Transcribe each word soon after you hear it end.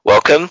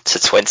Welcome to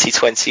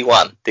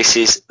 2021. This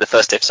is the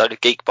first episode of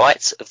Geek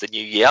Bites of the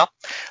new year.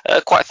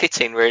 Quite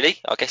fitting, really.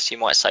 I guess you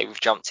might say we've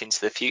jumped into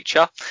the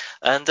future.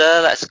 And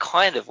that's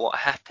kind of what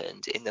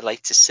happened in the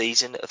latest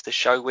season of the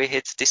show we're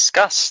here to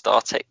discuss,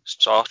 Star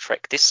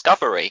Trek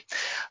Discovery.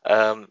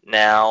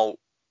 Now,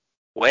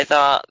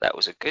 whether that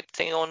was a good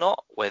thing or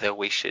not, whether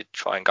we should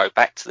try and go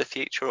back to the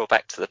future or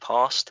back to the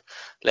past,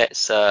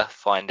 let's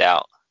find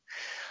out.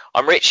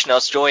 I'm Rich, and I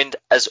was joined,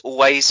 as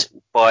always,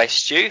 by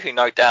Stu, who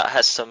no doubt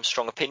has some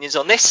strong opinions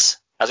on this.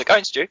 How's it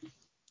going, Stu?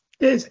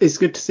 It's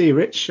good to see you,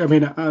 Rich. I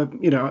mean,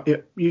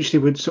 it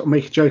usually would sort of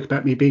make a joke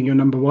about me being your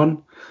number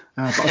one,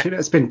 but I think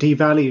that's been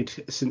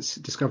devalued since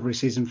Discovery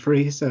Season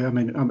 3, so, I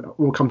mean,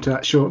 we'll come to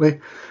that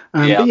shortly.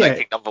 I don't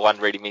think number one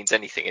really means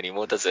anything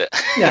anymore, does it?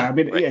 Yeah, I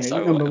mean,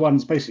 number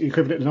one's basically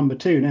equivalent to number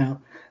two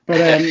now. But,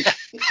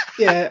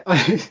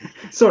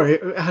 sorry,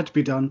 it had to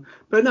be done.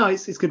 But no,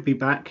 it's good to be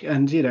back.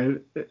 And,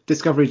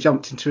 Discovery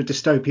jumped into a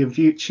dystopian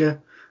future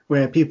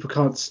where people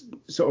can't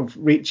sort of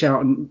reach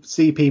out and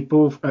see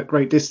people at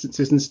great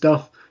distances and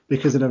stuff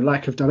because of the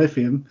lack of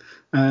dilithium.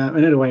 And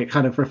in a way, it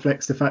kind of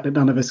reflects the fact that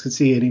none of us can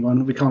see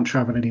anyone. We can't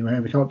travel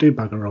anywhere. We can't do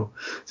bugger all.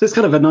 So it's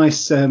kind of a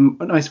nice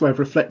way of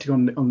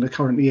reflecting on the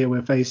current year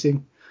we're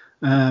facing.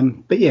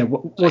 But yeah,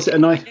 was it a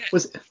nice?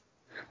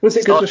 Was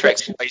it good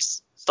reflection?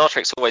 Star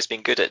Trek's always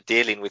been good at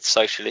dealing with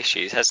social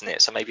issues, hasn't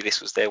it? So maybe this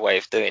was their way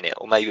of doing it,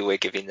 or maybe we're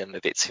giving them a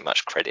bit too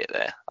much credit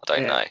there. I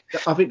don't know.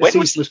 I think this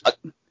must have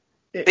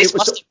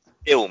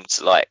been filmed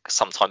like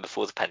sometime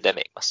before the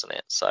pandemic, mustn't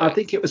it? So I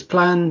think it was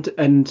planned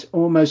and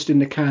almost in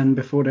the can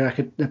before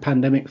the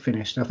pandemic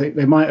finished. I think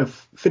they might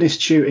have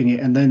finished shooting it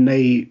and then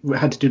they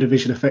had to do the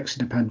visual effects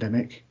in the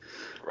pandemic.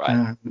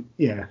 Right.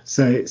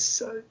 So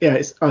it's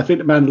I think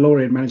The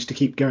Mandalorian managed to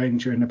keep going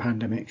during the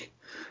pandemic.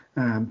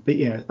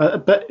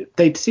 But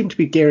they seem to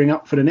be gearing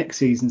up for the next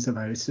seasons of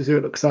those, so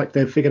it looks like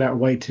they've figured out a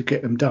way to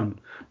get them done.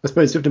 I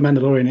suppose with The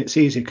Mandalorian it's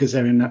easier because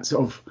they're in that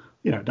sort of,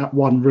 that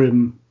one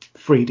room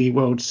 3D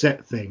world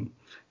set thing.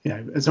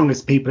 As long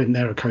as people in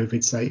there are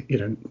COVID safe,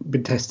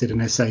 been tested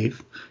and they're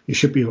safe, you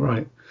should be all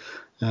right.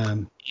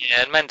 And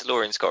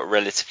Mandalorian's got a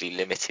relatively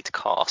limited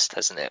cast,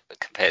 hasn't it,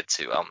 compared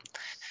to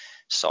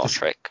Star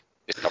Trek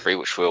Discovery,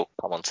 which we'll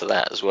come on to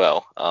that as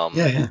well.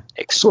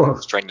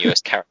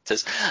 Strenuous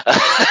characters.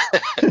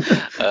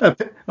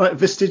 Like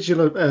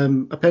vestigial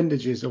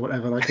appendages or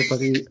whatever, like a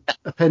bloody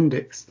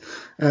appendix.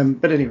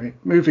 But anyway,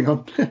 moving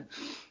on.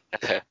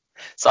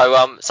 So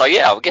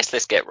I guess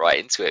let's get right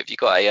into it. Have you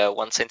got a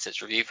one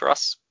sentence review for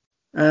us?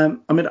 I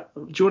mean,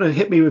 do you want to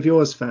hit me with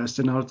yours first,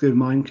 and I'll do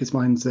mine because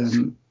mine's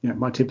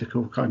my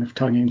typical kind of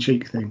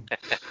tongue-in-cheek thing.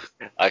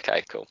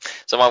 Okay, cool.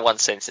 So my one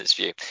sentence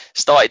view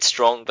started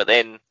strong, but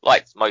then,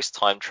 like most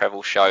time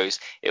travel shows,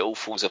 it all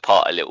falls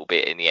apart a little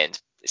bit in the end.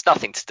 It's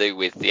nothing to do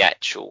with the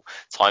actual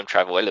time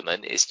travel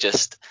element. It's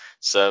just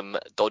some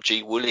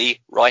dodgy,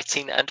 woolly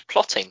writing and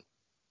plotting.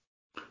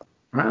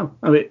 Wow.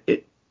 I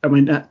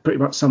mean, that pretty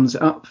much sums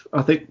it up.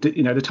 I think that,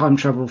 the time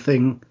travel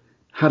thing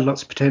had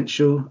lots of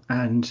potential,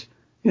 and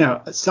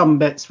some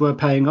bets were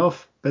paying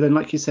off, but then,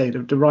 like you say,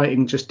 the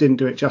writing just didn't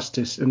do it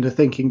justice, and the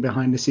thinking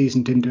behind the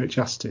season didn't do it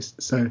justice.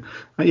 So,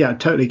 I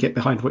totally get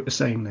behind what you're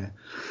saying there.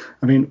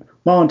 I mean,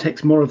 Marwan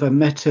takes more of a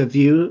meta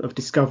view of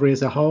Discovery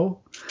as a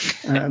whole.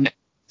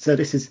 So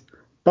this is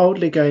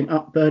boldly going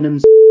up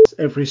Burnham's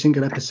every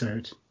single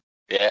episode.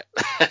 Yeah.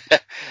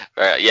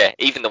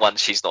 Even the ones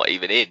she's not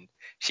even in.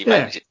 She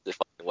manages to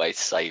find a way to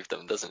save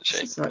them, doesn't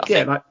she?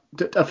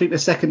 I think the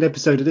second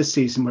episode of this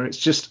season where it's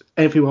just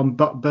everyone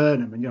but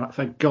Burnham, and you're like,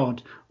 thank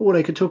God, all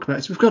they can talk about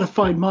is we've got to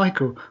find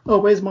Michael. Oh,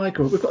 where's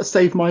Michael? We've got to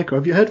save Michael.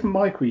 Have you heard from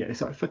Michael yet?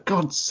 It's like, for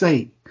God's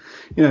sake,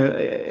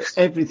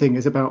 everything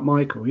is about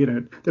Michael.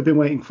 They've been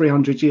waiting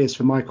 300 years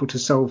for Michael to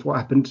solve what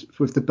happened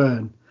with the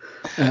burn.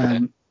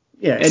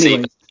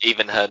 Anyway,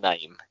 even her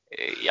name.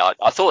 Yeah,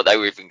 I thought they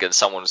were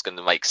someone was going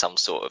to make some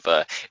sort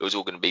of it was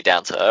all going to be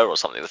down to her or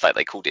something. The fact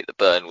they called it the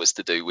burn was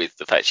to do with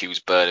the fact she was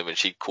Burnham and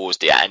she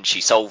caused it and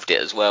she solved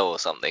it as well or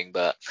something.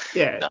 But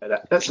no.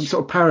 That's some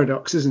sort of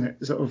paradox, isn't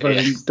it? Sort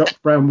of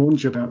Doc Brown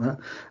warned you about that.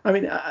 I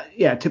mean,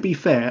 to be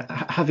fair,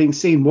 having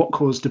seen what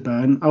caused the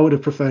burn, I would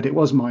have preferred it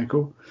was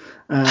Michael.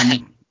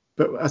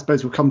 But I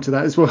suppose we'll come to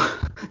that as well.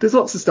 There's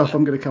lots of stuff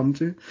I'm going to come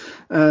to.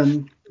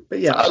 But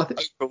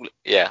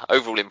yeah,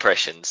 overall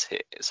impressions.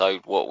 So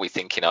what are we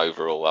thinking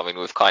overall? I mean,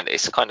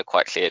 it's kind of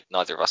quite clear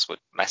neither of us were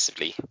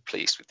massively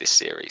pleased with this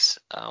series.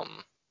 I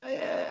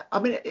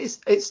mean,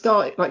 it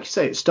started, like you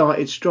say, it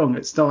started strong.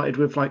 It started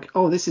with like,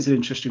 oh, this is an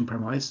interesting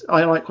premise.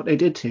 I like what they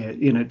did here.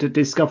 The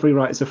Discovery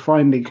writers are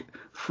finally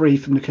free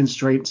from the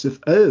constraints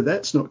of, oh,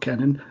 that's not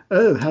canon.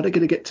 Oh, how are they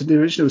going to get to the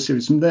original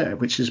series from there?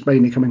 Which is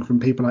mainly coming from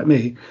people like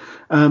me.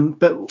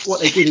 But what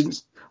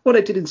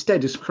they did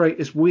instead is create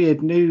this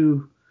weird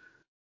new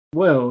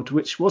world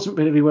which wasn't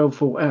really well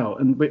thought out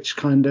and which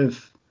kind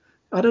of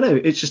I don't know.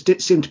 It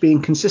seemed to be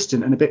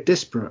inconsistent and a bit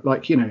disparate.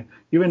 Like,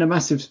 you're in a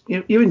massive,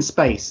 you're in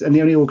space, and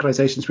the only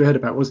organisations we heard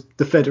about was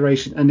the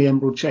Federation and the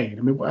Emerald Chain.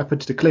 I mean, what happened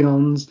to the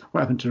Klingons?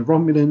 What happened to the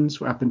Romulans?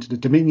 What happened to the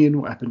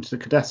Dominion? What happened to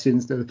the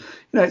Cardassians?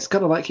 It's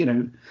kind of like,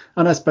 and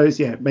I suppose,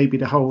 maybe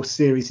the whole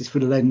series is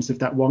through the lens of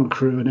that one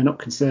crew, and they're not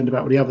concerned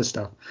about all the other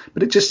stuff.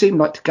 But it just seemed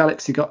like the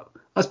galaxy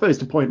I suppose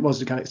the point was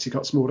the galaxy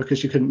got smaller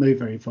because you couldn't move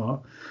very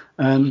far.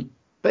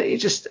 But it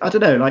just, I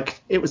don't know,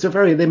 like it was a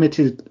very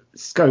limited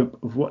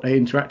scope of what they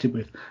interacted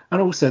with.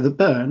 And also the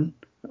burn,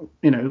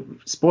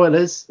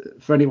 spoilers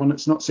for anyone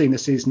that's not seen the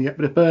season yet,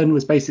 but the burn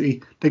was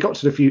basically, they got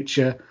to the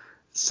future,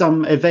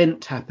 some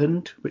event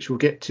happened, which we'll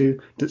get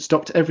to, that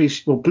stopped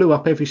blew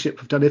up every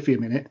ship with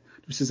dilithium in it.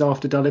 This is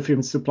after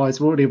dilithium supplies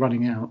were already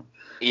running out.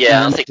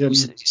 Yeah, I think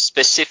it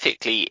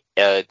specifically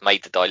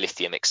made the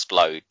dilithium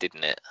explode,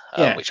 didn't it?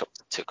 Which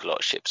took a lot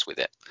of ships with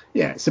it.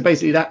 Yeah, so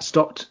basically that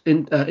stopped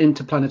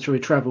interplanetary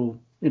travel,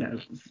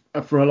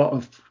 for a lot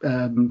of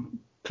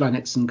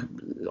planets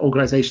and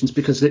organisations,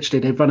 because literally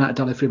they've run out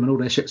of dilithium and all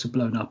their ships were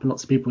blown up and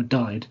lots of people had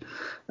died.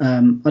 I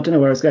don't know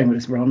where I was going with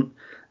this, Ron.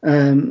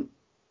 The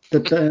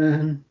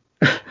burn.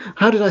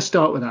 How did I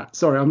start with that?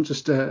 Sorry, I'm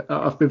just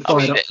I've been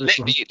fired up for this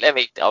one.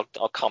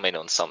 I'll comment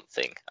on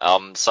something.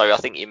 So I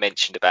think you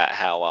mentioned about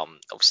how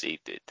obviously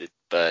the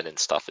burn and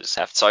stuff has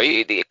happened. So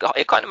it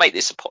kind of made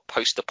this a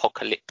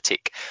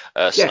post-apocalyptic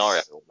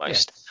scenario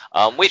almost,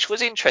 which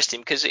was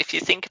interesting because if you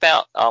think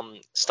about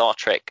Star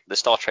Trek, the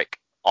Star Trek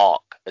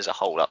arc as a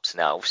whole up to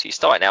now, obviously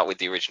starting out with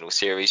the original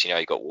series,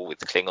 you got war with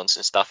the Klingons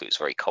and stuff. It was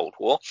very Cold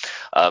War.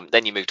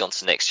 Then you moved on to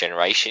the Next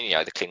Generation.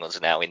 The Klingons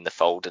are now in the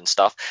fold and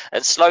stuff.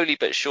 And slowly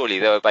but surely,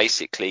 they were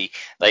basically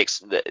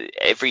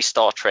every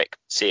Star Trek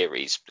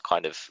series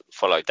kind of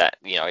followed that.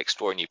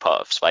 Explore a new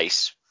part of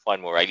space, find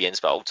more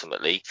aliens, but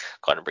ultimately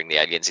kind of bring the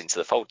aliens into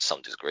the fold to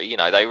some degree.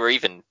 They were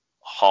even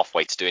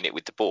halfway to doing it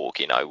with the Borg.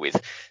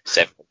 With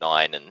 7 and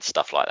 9 and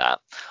stuff like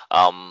that.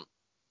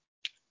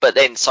 But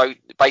then, so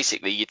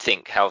basically, you'd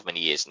think, however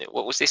many years,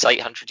 what was this,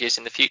 800 years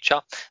in the future?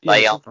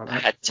 They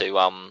had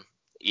to,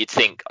 you'd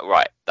think,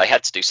 right, they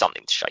had to do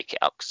something to shake it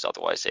up, because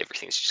otherwise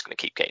everything's just going to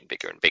keep getting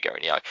bigger and bigger.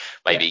 And,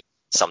 maybe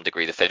some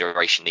degree the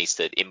Federation needs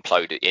to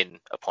implode in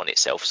upon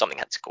itself. Something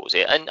had to cause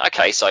it. And,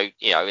 okay, so,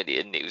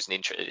 it was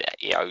an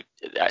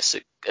that's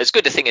as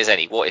good a thing as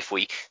any. What if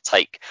we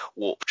take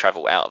warp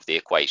travel out of the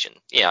equation?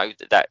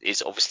 That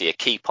is obviously a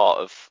key part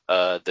of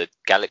the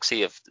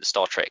galaxy of the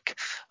Star Trek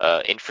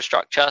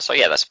infrastructure. So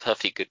that's a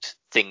perfectly good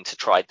thing to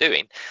try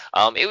doing.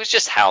 It was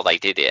just how they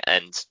did it,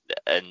 and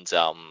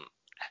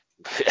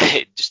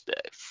just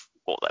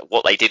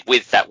what they did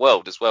with that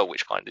world as well,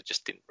 which kind of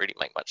just didn't really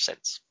make much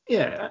sense.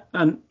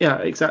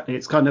 Exactly.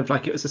 It's kind of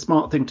like it was a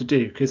smart thing to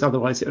do, because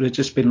otherwise it would have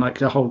just been like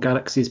the whole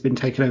galaxy has been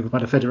taken over by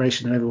the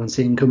Federation and everyone's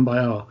singing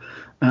Kumbaya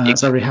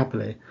very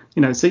happily.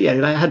 So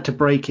they had to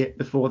break it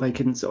before they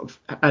can sort of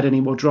add any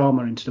more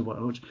drama into the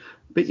world.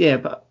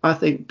 But I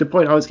think the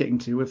point I was getting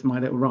to with my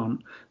little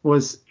rant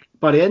was,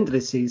 by the end of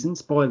this season,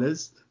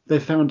 spoilers, they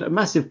found a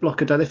massive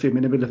block of dilithium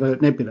in the middle of a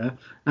nebula,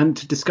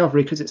 and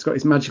Discovery, because it's got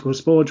its magical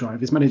spore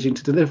drive, is managing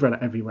to deliver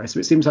that everywhere. So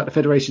it seems like the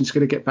Federation's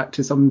going to get back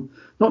to some,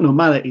 not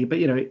normality, but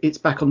it's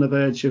back on the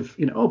verge of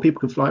people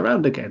can fly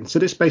around again. So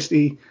this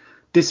basically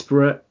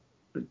disparate,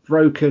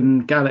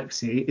 broken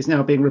galaxy is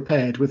now being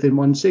repaired within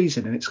one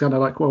season, and it's kind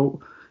of like,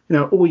 well,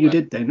 all you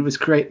did then was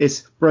create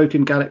this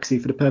broken galaxy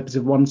for the purpose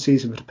of one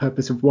season, for the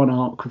purpose of one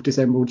arc, with this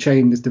Emerald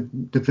Chain as the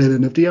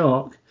villain of the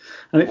arc,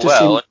 and it just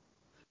seemed.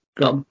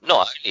 Not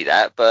only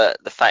that,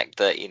 but the fact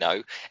that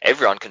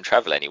everyone can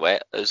travel anywhere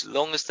as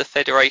long as the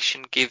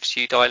Federation gives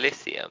you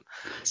dilithium.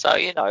 So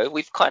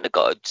we've kind of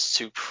got a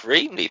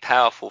supremely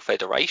powerful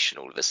Federation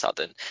all of a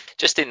sudden,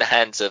 just in the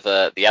hands of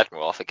the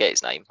Admiral. I forget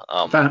his name.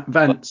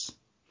 Vance.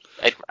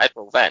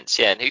 Admiral Vance,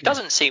 and who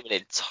doesn't seem an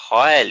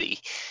entirely.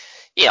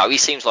 He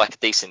seems like a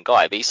decent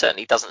guy, but he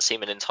certainly doesn't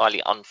seem an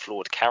entirely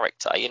unflawed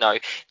character.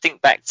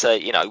 Think back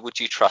to,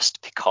 would you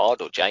trust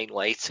Picard or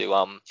Janeway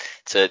to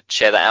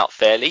share that out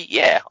fairly?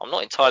 Yeah, I'm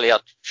not entirely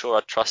sure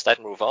I'd trust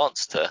Admiral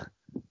Vance to.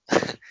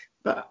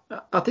 But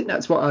I think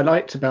that's what I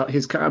liked about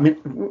his. I mean,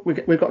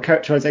 we've got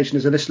characterization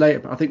as a list later,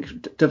 but I think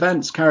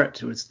Vance's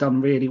character was done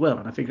really well,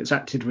 and I think it's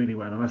acted really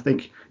well. And I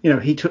think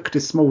he took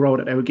this small role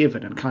that they were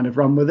given and kind of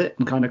run with it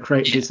and kind of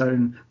created his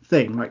own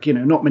thing. Like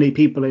not many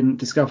people in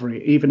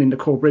Discovery, even in the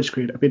core bridge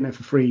crew that have been there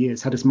for 3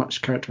 years, had as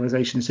much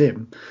characterization as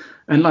him.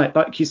 And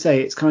like you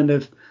say, it's kind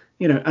of.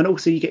 And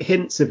also you get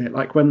hints of it,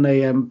 like when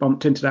they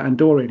bumped into that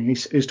Andorian,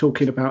 he's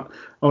talking about,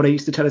 they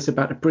used to tell us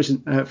about the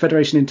prison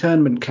Federation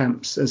internment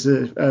camps as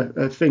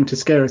a thing to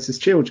scare us as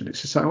children.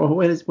 It's just like,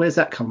 where's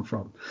that come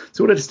from?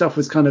 So all of this stuff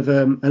was kind of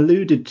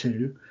alluded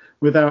to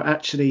without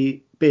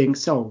actually being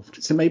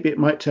solved. So maybe it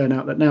might turn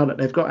out that now that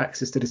they've got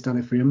access to this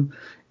dilithium,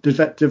 the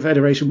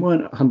Federation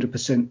weren't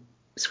 100%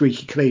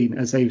 squeaky clean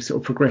as they sort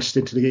of progressed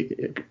into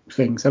the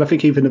things. And I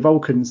think even the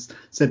Vulcans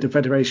said the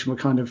Federation were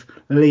kind of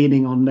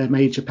leaning on their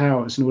major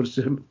powers in order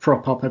to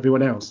prop up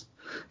everyone else.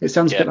 It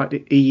sounds a bit like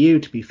the EU,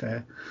 to be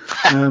fair.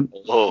 So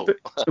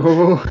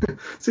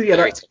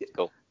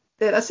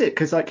Yeah, that's it.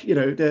 Because like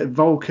the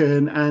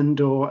Vulcan and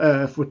or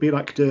Earth would be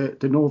like the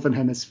northern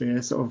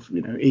hemisphere, sort of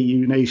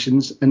EU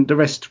nations, and the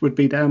rest would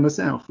be down the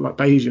south, like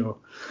Bajor.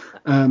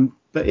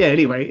 But yeah,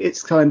 anyway,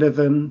 it's kind of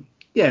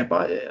yeah,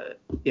 but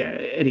yeah,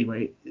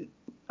 anyway.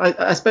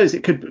 I suppose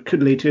it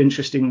could lead to an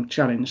interesting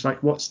challenge,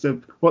 like what's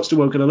the world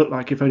going to look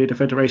like if only the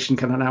Federation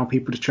can allow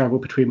people to travel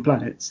between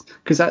planets?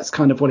 Because that's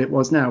kind of what it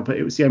was now, but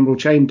it was the Emerald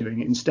Chain doing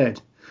it instead.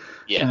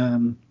 Yeah.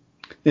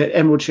 The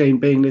Emerald Chain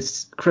being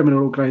this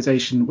criminal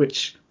organisation,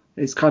 which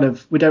is kind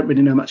of, we don't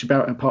really know much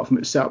about it apart from it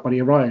was set up by the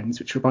Orions,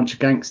 which were a bunch of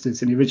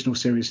gangsters in the original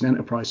series in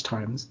Enterprise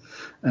times,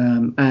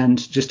 and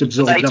just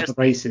absorbed other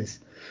races.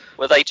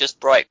 Were they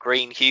just bright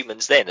green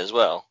humans then as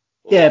well?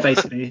 Yeah,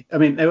 basically. I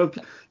mean, they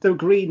were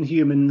green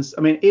humans.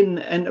 I mean, in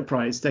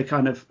Enterprise, they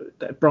kind of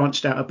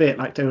branched out a bit.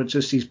 Like they were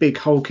just these big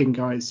hulking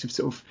guys who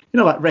sort of,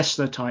 like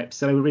wrestler types.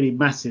 So they were really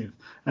massive.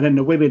 And then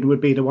the women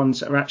would be the ones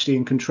that are actually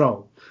in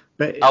control.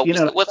 But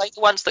were they the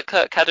ones that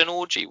Kirk had an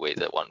orgy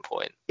with at one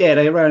point? Yeah,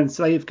 they were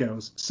slave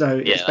girls. So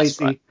it's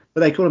basically, right.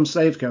 But they call them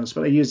slave girls,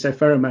 but they use their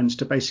pheromones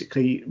to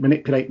basically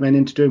manipulate men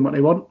into doing what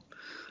they want.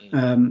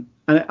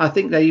 And I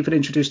think they even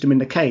introduced him in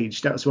the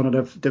Cage. That was one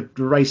of the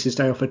races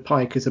they offered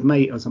Pike as a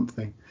mate or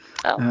something.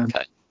 Oh,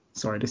 okay.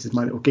 Sorry, this is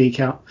my little geek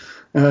out.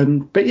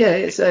 But yeah,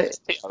 it's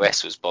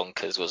TOS was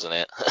bonkers, wasn't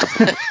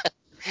it?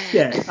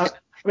 Yeah,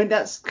 I mean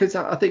that's because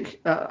I think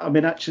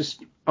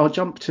I'll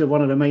jump to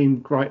one of the main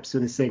gripes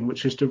of this thing,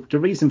 which is the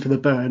reason for the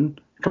burn.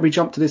 Can we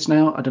jump to this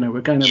now? I don't know.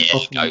 We're going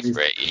to go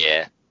for it.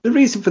 Yeah. The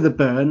reason for the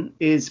burn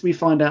is we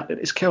find out that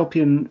this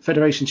Kelpian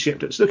Federation ship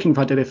that's looking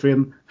for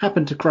dilithium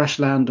happened to crash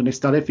land on this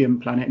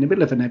dilithium planet in the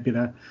middle of a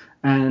nebula,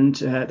 and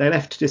they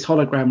left this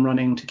hologram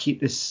running to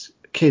keep this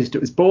kid that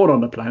was born on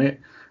the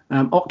planet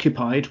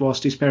occupied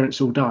whilst his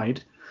parents all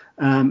died.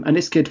 And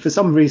this kid, for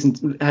some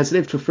reason, has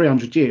lived for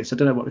 300 years. I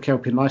don't know what the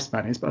Kelpian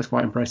lifespan is, but that's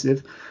quite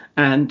impressive.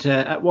 And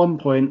at one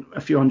point,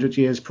 a few hundred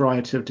years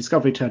prior to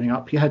Discovery turning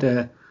up, he had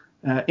a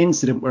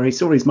incident where he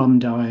saw his mum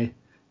die.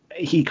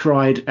 He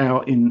cried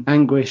out in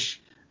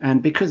anguish,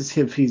 and because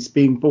of his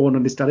being born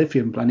on this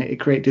dilithium planet,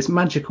 it created this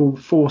magical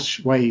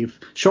shock wave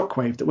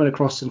that went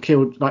across and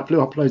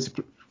blew up loads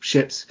of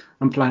ships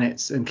and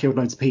planets and killed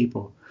loads of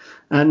people.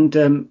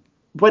 And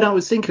when I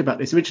was thinking about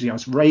this originally, I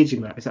was raging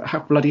about it. It's like, how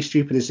bloody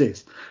stupid is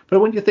this? But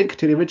when you think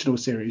to the original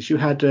series, you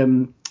had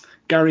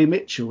Gary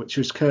Mitchell, which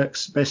was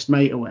Kirk's best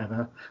mate or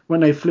whatever, when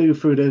they flew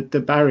through the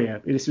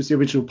barrier. This was the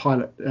original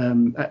pilot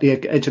at the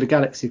edge of the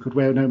galaxy called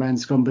Where No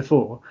Man's Gone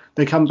Before.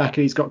 They come back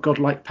and he's got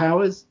godlike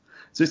powers.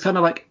 So it's kind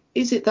of like,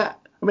 is it that?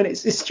 I mean,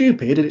 it's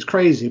stupid and it's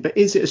crazy, but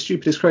is it as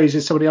stupid as crazy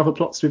as some of the other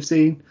plots we've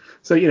seen?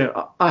 So,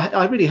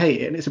 I really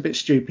hate it and it's a bit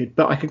stupid,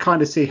 but I can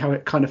kind of see how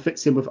it kind of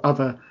fits in with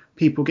other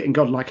people getting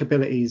godlike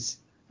abilities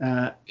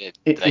in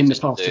the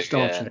past of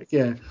Star Trek.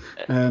 Yeah.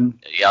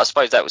 I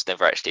suppose that was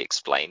never actually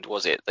explained,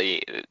 was it?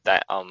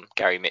 That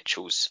Gary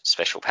Mitchell's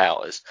special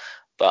powers,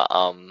 but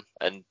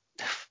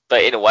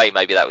in a way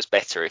maybe that was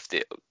better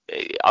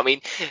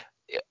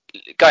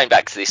going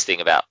back to this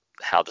thing about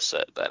how the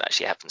cert burn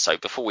actually happened. So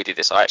before we did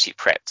this, I actually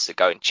prepped to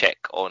go and check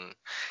on,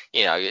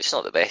 it's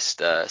not the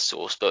best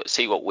source, but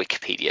see what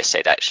Wikipedia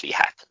said actually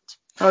happened.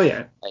 Oh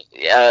yeah.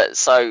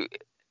 So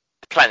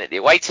the planet the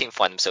away team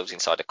find themselves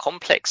inside a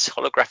complex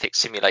holographic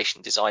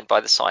simulation designed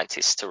by the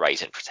scientists to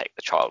raise and protect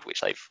the child,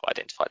 which they've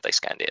identified. They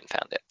scanned it and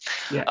found it.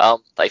 Yeah.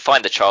 They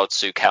find the child,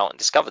 Su'Kal, and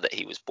discover that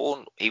he was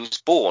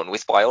born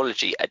with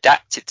biology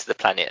adapted to the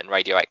planet and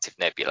radioactive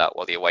nebula,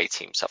 while the away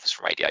team suffers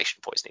from radiation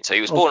poisoning. So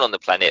he was born on the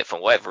planet.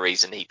 For whatever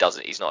reason,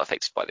 he's not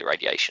affected by the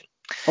radiation.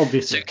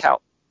 Obviously.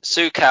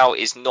 Su'Kal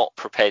is not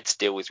prepared to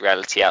deal with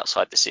reality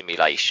outside the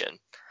simulation.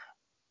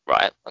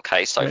 Right.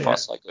 Okay. So far,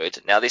 so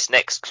good. Now this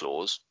next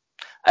clause.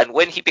 And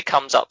when he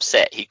becomes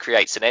upset, he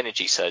creates an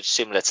energy surge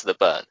similar to the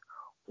burn.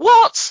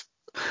 What?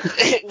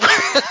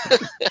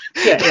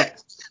 Yeah.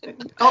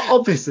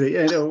 Obviously,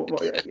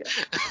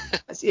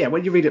 yeah.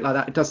 When you read it like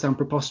that, it does sound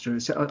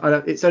preposterous.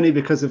 It's only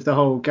because of the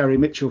whole Gary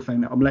Mitchell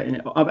thing that I'm letting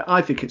it.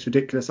 I think it's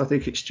ridiculous. I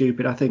think it's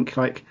stupid. I think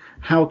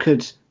how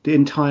could the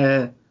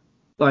entire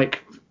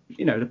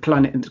the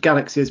planet and the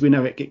galaxy as we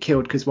know it get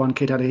killed because one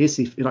kid had a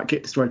hissy,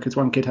 get destroyed because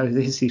one kid had a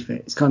hissy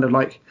fit? It's kind of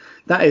like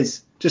that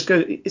is just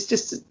go. It's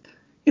just.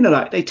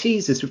 They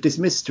tease us with this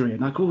mystery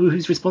and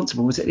who's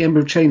responsible? Was it the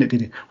Emerald Chain that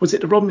did it? Was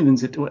it the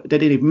Romulans that they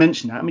didn't even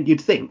mention that? I mean,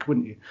 you'd think,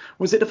 wouldn't you?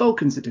 Was it the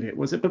Vulcans that did it?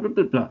 Was it blah, blah,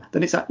 blah, blah?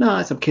 Then it's like,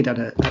 no, some kid had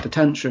a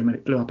tantrum and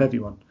it blew up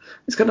everyone.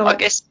 It's kind of like... I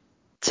guess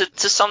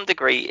to some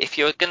degree, if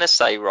you're going to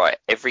say, right,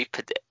 every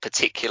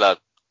particular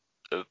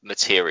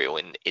material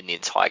in the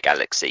entire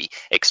galaxy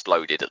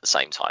exploded at the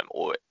same time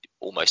or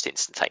almost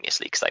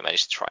instantaneously because they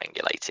managed to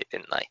triangulate it,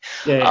 didn't they?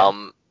 Yeah.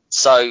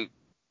 So...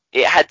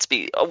 it had to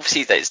be,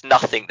 obviously there's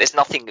nothing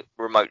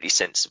remotely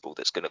sensible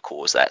that's going to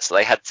cause that, so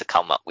they had to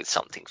come up with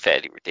something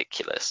fairly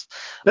ridiculous.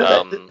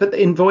 But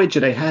in Voyager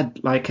they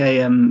had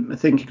a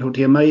thing called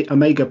the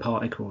Omega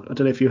particle. I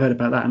don't know if you heard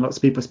about that, and lots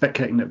of people are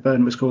speculating that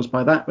burn was caused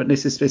by that, but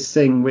this is this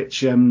thing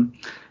which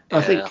I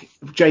Yeah. think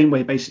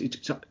Janeway basically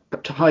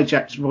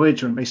hijacked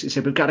Voyager and basically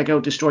said, we've got to go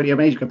destroy the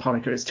Omega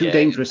particle. It's too Yeah.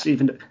 dangerous.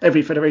 Even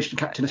every Federation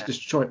captain has to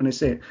destroy it when they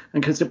see it.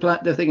 And because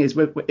the thing is,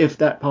 if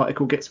that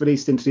particle gets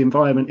released into the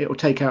environment, it will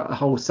take out a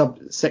whole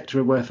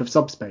sector worth of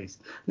subspace.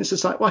 And it's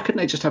just like, why couldn't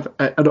they just have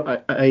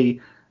a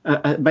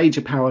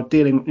major power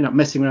dealing,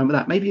 messing around with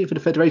that? Maybe even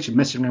a Federation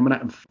messing around with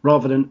that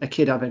rather than a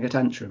kid having a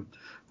tantrum.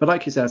 But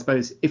like you said, I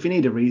suppose if you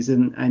need a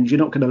reason and you're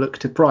not going to look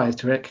to pry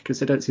to it, because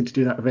they don't seem to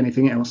do that with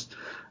anything else,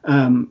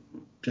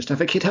 just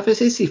have a kid have his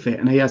hissy fit,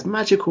 and he has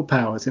magical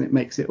powers, and it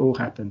makes it all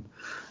happen.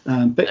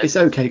 But it's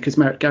okay because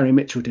Gary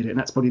Mitchell did it, and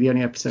that's probably the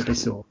only episode they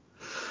saw.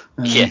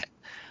 Yeah.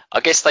 I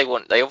guess they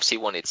obviously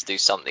wanted to do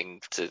something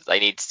they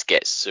needed to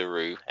get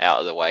Saru out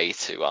of the way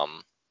to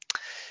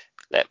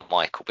let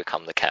Michael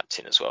become the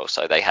captain as well.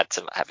 So they had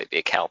to have it be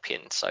a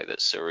Calpian so that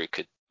Saru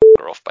could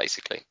her off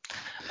basically.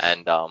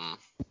 And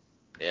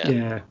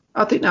yeah,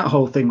 I think that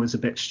whole thing was a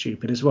bit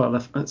stupid as well.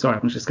 Sorry,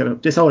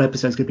 this whole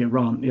episode's gonna be a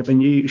rant. I mean,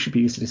 you should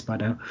be used to this by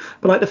now.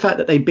 But like the fact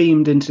that they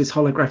beamed into this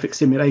holographic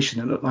simulation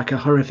that looked like a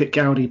horrific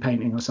Gaudi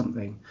painting or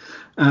something,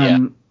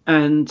 and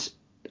he's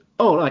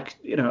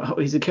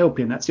a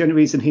Kelpian. That's the only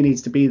reason he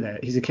needs to be there.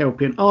 He's a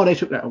Kelpian. Oh, they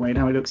took that away.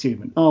 Now he looks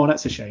human. Oh,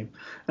 that's a shame.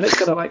 And it's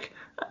kind of like,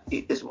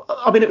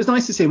 it was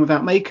nice to see him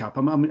without makeup.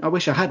 I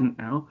wish I hadn't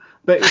now,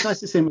 but it was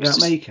nice to see him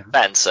without makeup.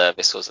 Fan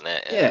service, wasn't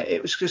it? Yeah,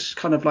 it was just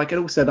kind of like,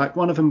 and also like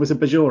one of them was a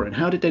Bajoran.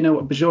 How did they know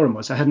what Bajoran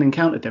was? I hadn't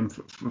encountered them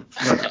for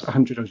like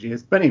 100 odd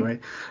years. But anyway,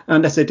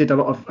 unless they did a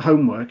lot of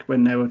homework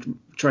when they were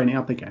training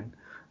up again.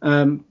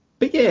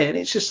 But yeah, and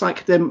it's just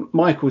like then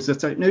Michael's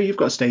just like, no, you've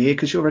got to stay here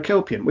because you're a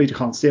Kelpian. We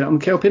can't steal it. I'm a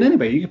Kelpian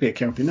anyway. You could be a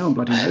Kelpian. No one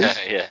bloody knows.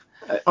 Yeah.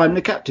 I'm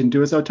the captain.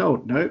 Do as I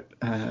told. No.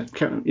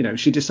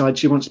 She decides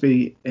she wants to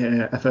be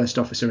a first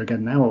officer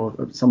again now,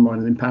 or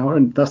someone in power,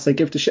 and thus they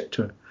give the ship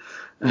to her.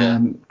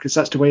 Because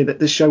that's the way that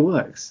this show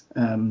works.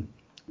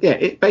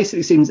 It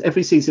basically seems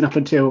every season up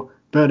until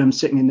Burnham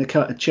sitting in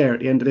the chair at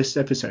the end of this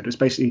episode was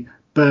basically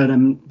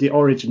Burnham, the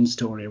origin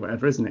story or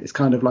whatever, isn't it? It's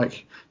kind of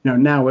like,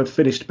 now we've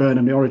finished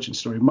Burnham, the origin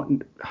story.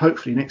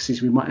 Hopefully next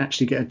season we might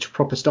actually get a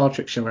proper Star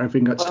Trek show where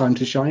everything gets time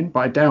to shine, but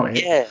I doubt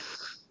it. Yeah.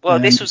 Well,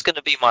 this was going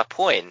to be my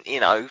point.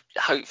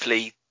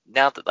 Hopefully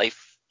now that they've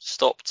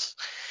stopped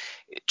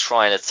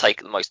trying to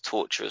take the most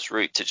torturous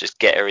route to just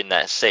get her in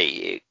that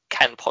seat, it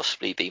can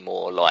possibly be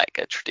more like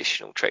a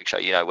traditional Trek show,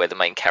 where the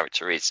main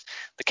character is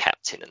the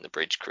captain and the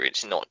bridge crew.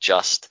 It's not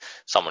just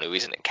someone who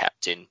isn't a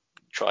captain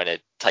trying to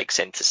take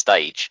center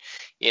stage.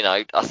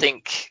 I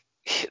think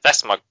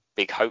that's my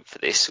big hope for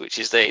this, which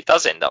is that it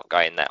does end up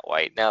going that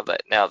way now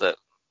that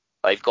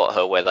they've got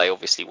her where they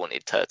obviously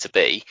wanted her to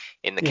be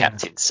in the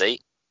captain's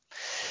seat.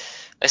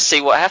 Let's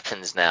see what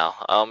happens now.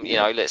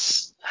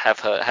 Let's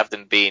have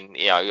them being,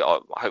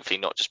 hopefully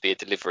not just be a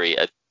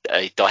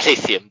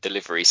dilithium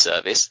delivery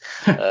service,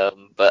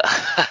 but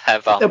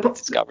have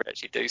Discovery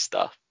actually do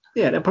stuff.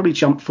 Yeah, they'll probably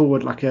jump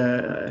forward like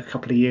a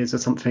couple of years or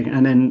something,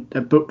 and then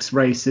Book's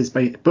race is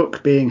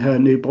Book being her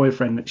new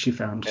boyfriend that she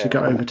found. She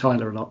got over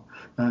Tyler a lot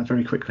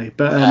very quickly,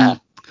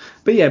 but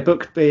yeah,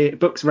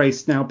 Book's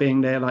race now being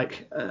their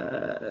like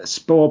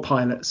spore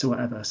pilots or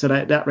whatever. So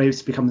that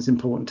race becomes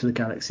important to the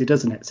galaxy,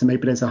 doesn't it? So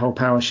maybe there's a whole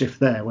power shift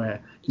there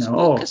where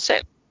a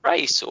separate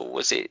race, or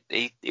was it?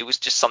 It was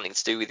just something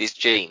to do with his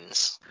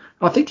genes.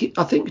 I think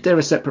they're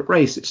a separate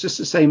race. It's just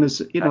the same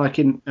as like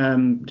in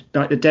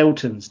like the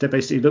Deltans. They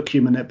basically look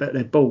human, but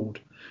they're bald.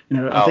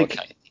 I think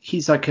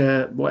he's like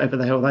a whatever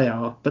the hell they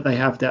are, but they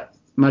have that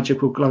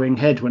magical glowing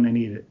head when they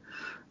need it.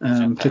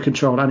 To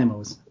control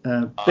animals.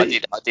 I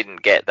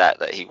didn't get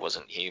that he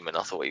wasn't human.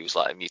 I thought he was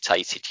like a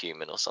mutated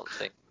human or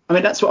something. I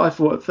mean, that's what I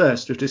thought at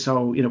first with this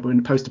whole, we're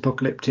in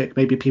post-apocalyptic.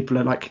 Maybe people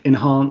are like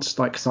enhanced,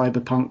 like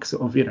cyberpunk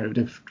sort of,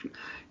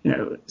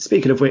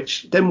 speaking of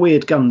which, them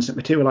weird guns that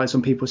materialize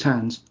on people's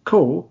hands,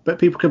 cool, but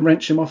people can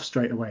wrench them off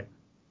straight away.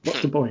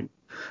 What's the point?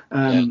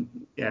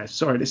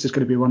 Sorry, this is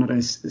going to be one of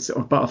those sort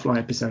of butterfly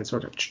episodes.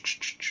 But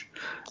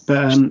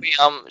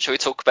shall we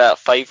talk about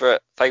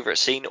favorite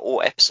scene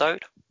or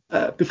episode?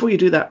 Before you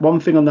do that, one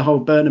thing on the whole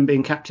Burnham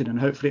being captain, and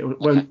hopefully it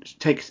won't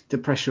take the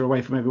pressure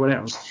away from everyone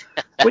else.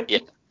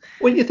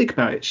 When you think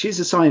about it, she's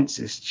a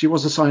scientist. She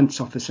was a science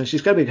officer.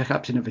 She's going to be a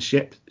captain of a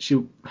ship.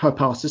 Her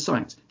past is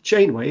science.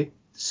 Janeway,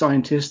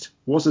 scientist,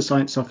 was a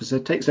science officer,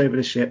 takes over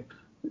the ship,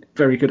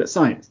 very good at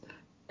science.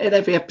 In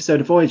every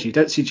episode of Voyager, you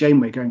don't see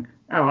Janeway going,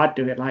 oh, I'd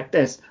do it like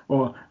this,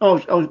 or oh,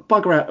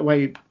 bugger out the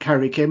way,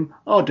 Carrie Kim,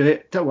 I'll do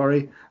it, don't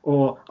worry,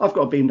 or I've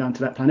got to beam down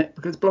to that planet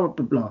because blah,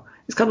 blah, blah.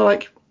 It's kind of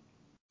like,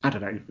 I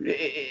don't know.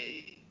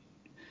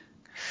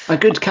 A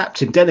good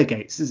captain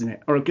delegates, isn't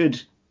it? Or a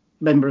good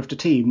member of the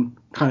team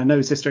kind of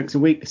knows their strengths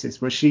and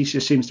weaknesses, where she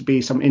just seems to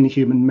be some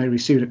inhuman Mary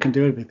Sue that can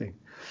do everything.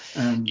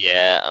 And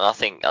I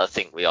think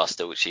we are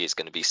still. She is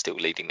going to be still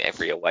leading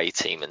every away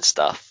team and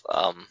stuff.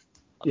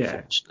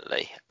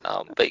 Unfortunately,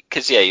 but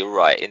because you're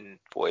right. In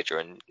Voyager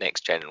and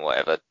Next Gen and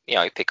whatever,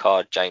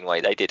 Picard,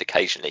 Janeway, they did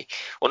occasionally.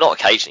 Well, not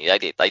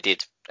occasionally. They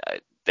did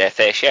their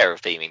fair share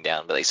of beaming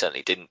down, but they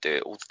certainly didn't do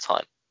it all the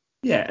time.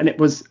 Yeah, and it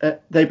was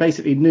they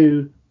basically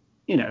knew,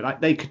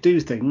 like they could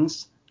do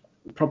things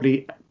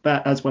probably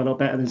as well or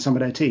better than some of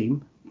their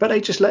team, but they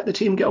just let the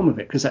team get on with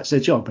it because that's their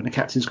job, and the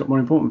captain's got more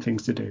important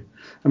things to do.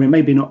 I mean,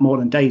 maybe not more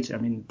than Data. I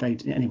mean,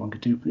 anyone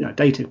could do,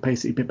 Data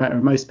basically a bit better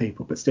than most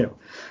people, but still.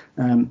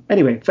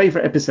 Anyway,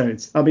 favourite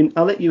episodes. I mean,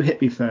 I'll let you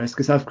hit me first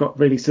because I've got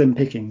really slim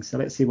pickings, so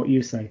let's see what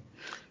you say.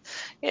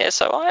 Yeah,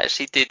 so I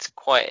actually did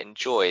quite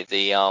enjoy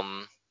the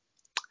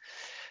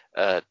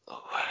uh,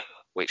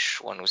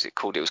 which one was it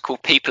called? It was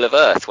called People of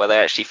Earth, where they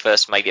actually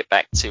first made it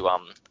back to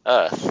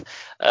Earth.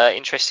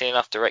 Interesting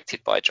enough,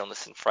 directed by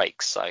Jonathan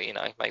Frakes, so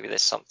maybe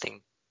there's something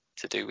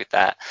to do with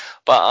that.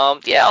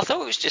 But yeah, I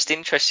thought it was just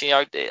interesting.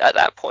 At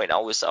that point, I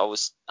was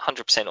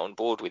 100% on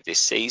board with this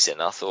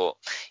season. I thought,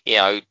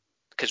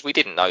 because we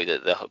didn't know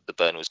that the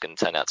burn was going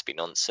to turn out to be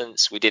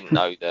nonsense. We didn't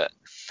know that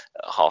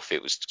half of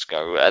it was to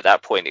go. At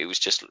that point, it was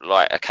just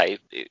like, okay,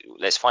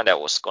 let's find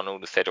out what's gone on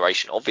with the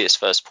Federation. Obvious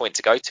first point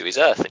to go to is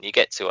Earth, and you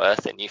get to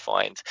Earth and you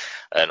find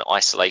an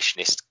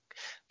isolationist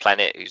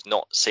planet who's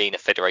not seen a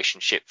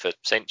Federation ship for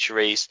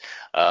centuries.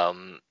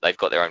 They've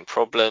got their own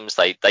problems.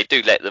 They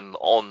do let them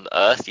on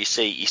Earth. You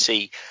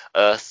see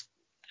Earth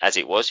as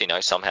it was.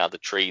 Somehow the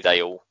tree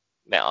they all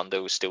met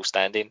under was still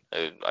standing.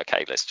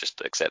 Okay, let's just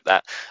accept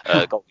that.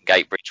 Golden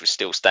Gate Bridge was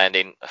still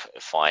standing.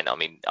 Fine. I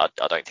mean, I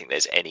don't think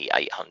there's any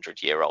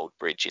 800-year-old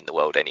bridge in the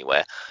world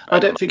anywhere. I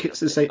don't think it's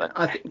the same.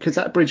 I think because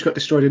that bridge got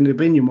destroyed in the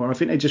Dominion War. I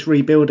think they just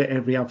rebuild it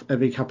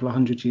every couple of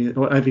 100 years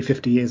or every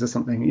 50 years or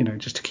something.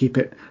 Just to keep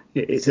it.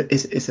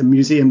 It's a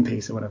museum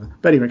piece or whatever.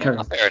 But anyway, carry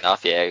on. Fair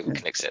enough. Yeah, we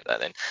can accept that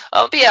then.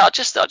 But yeah, I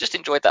just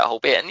enjoyed that whole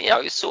bit, and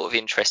it's sort of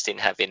interesting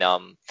having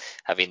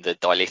the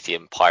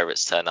dilithium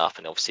pirates turn up,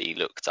 and obviously he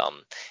looked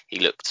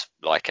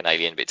like an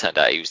alien, but it turned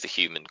out he was the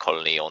human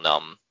colony on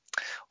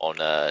one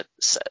of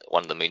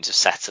the moons of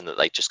Saturn that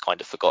they'd just kind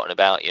of forgotten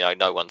about.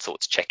 No one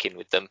thought to check in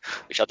with them,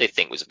 which I did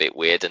think was a bit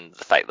weird. And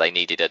the fact they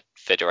needed a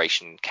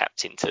Federation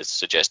captain to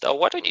suggest, oh,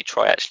 why don't you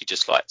try actually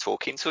just like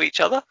talking to each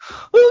other?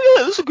 Oh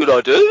yeah, that's a good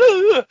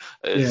idea.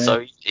 Yeah.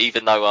 So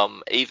even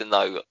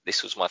though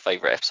this was my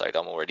favourite episode,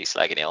 I'm already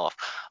slagging it off.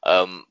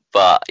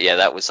 But yeah,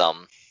 that was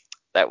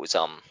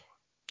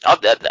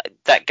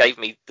that gave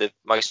me the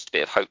most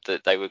bit of hope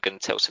that they were going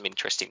to tell some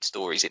interesting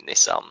stories in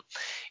this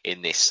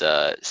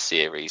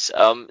series.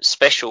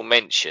 Special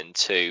mention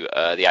to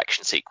the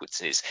action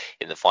sequences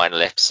in the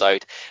final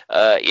episode.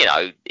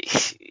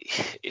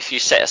 If you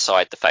set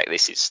aside the fact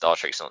this is Star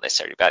Trek, it's not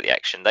necessarily about the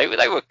action. They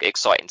were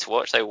exciting to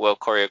watch. They were well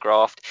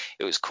choreographed.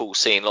 It was cool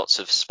seeing lots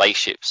of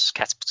spaceships,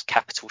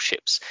 capital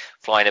ships,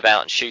 flying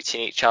about and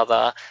shooting each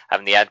other.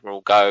 Having the Admiral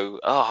go,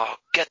 oh,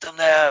 get them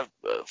there,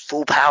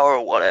 full power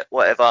or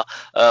whatever.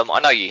 I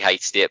know you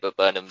hated it, but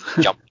Burnham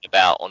jumping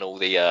about on all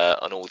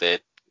the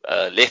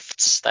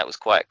lifts, that was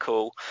quite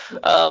cool.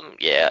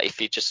 Yeah, if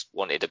you just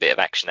wanted a bit of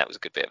action, that was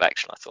a good bit of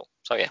action, I thought.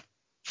 So yeah.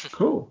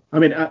 Cool. I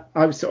mean,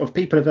 I was sort of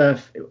People of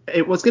Earth.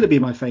 It was going to be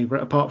my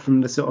favourite, apart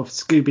from the sort of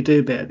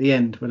Scooby-Doo bit at the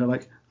end, where they're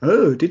like,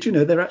 "Oh, did you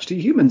know they're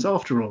actually humans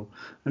after all?"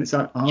 And it's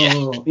like,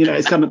 oh, yeah.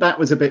 It's kind of that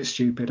was a bit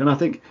stupid. And I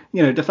think,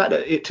 the fact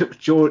that it took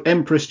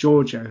Empress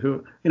Georgia,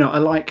 who, I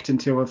liked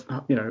until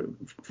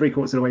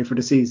 3/4 of the way through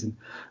the season,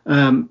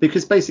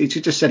 because basically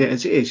she just said it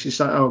as it is. She's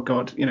like, "Oh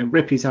God,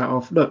 rip his hat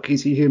off. Look,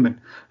 he's a human."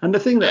 And the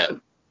thing that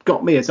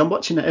got me is I'm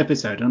watching that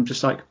episode and I'm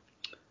just like,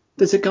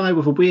 there's a guy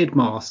with a weird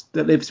mask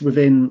that lives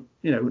within,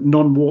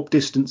 non-warp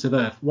distance of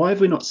Earth. Why have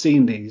we not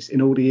seen these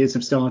in all the years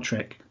of Star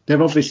Trek?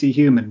 They're obviously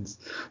humans.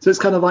 So it's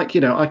kind of like,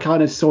 I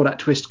kind of saw that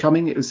twist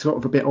coming. It was sort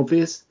of a bit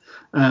obvious.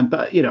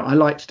 But, I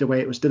liked the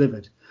way it was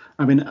delivered.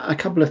 I mean, a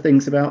couple of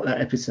things about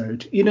that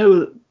episode.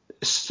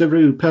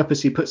 Saru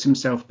purposely puts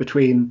himself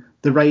between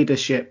the Raider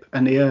ship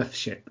and the Earth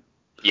ship.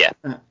 Yeah.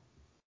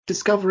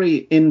 Discovery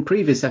in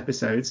previous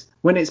episodes,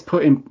 when it's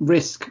put in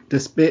risk, the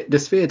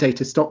sphere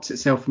data stops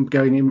itself from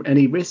going in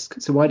any risk.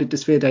 So why did the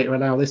sphere data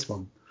allow this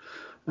one?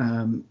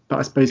 But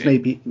I suppose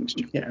maybe,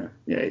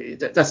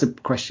 that's a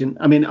question.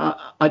 I mean,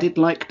 I did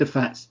like the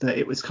fact that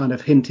it was kind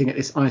of hinting at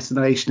this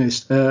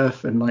isolationist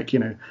Earth and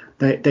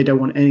they don't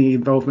want any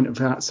involvement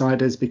of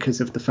outsiders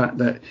because of the fact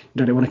that,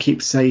 they want to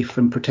keep safe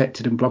and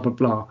protected and blah, blah,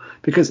 blah.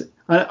 Because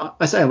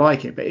I say I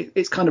like it, but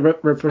it's kind of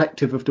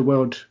reflective of the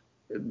world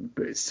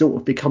it's sort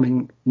of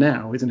becoming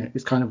now, isn't it?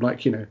 It's kind of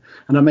like, and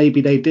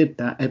maybe they did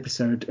that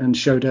episode and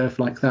showed Earth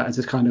like that as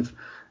a kind of,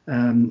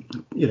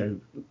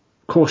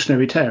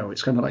 cautionary tale.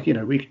 It's kind of like,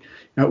 we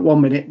at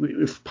 1 minute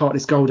we're part of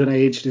this golden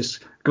age, this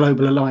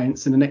global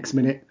alliance, and the next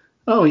minute,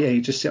 oh yeah,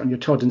 you just sit on your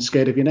Todd and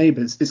scared of your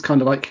neighbours. It's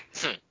kind of like,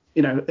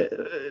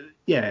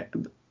 yeah.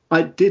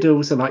 I did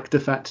also like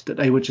the fact that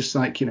they were just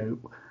like,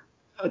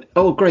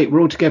 oh great,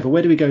 we're all together.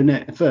 Where do we go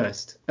next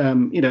first?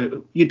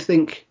 You'd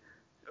think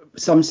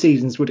some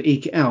seasons would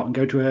eke it out and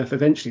go to Earth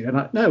eventually. They're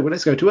like, no, well,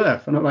 let's go to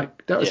Earth. And I'm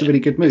like, that was a really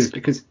good move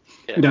because,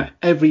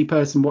 every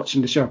person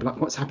watching the show be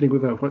like, what's happening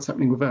with Earth? What's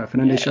happening with Earth?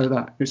 And then they show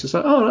that. It's just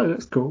like, oh, no,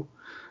 that's cool.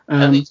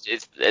 And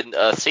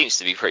Earth seems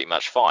to be pretty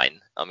much fine.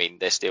 I mean,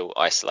 they're still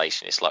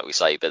isolationists, like we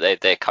say, but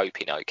they're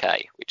coping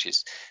okay, which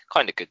is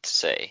kind of good to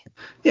see.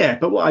 Yeah,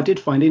 but what I did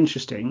find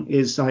interesting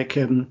is like,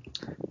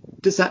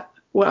 does that?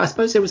 Well, I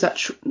suppose there was that.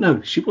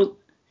 No, she was.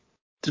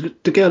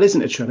 the girl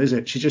isn't a Trill, is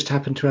it? She just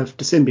happened to have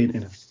the symbiote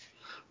in her.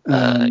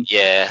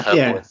 Yeah, her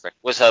Yeah,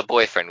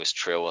 boyfriend was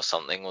Trill or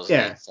something, wasn't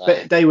he? yeah, So,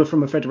 but they were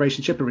from a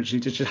Federation ship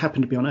originally, just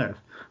happened to be on Earth.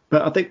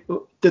 But I think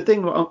the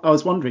thing I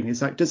was wondering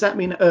is like, does that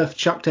mean Earth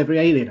chucked every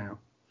alien out?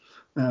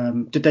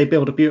 Did they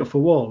build a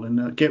beautiful wall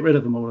and get rid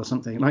of them all or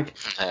something? Like,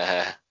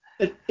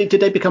 did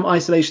they become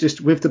isolationist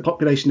with the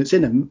population that's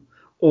in them,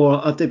 or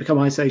have they become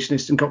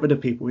isolationist and got rid of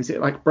people? Is it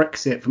like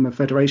Brexit from a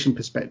Federation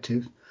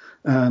perspective,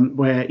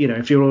 where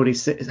if you're already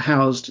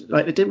housed,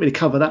 like they didn't really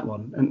cover that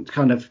one, and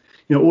kind of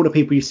all the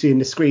people you see in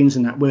the screens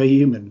and that were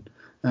human.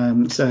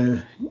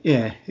 So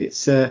yeah,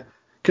 it's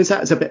because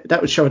that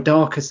would show a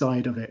darker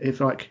side of it.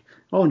 If like,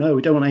 oh no,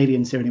 we don't want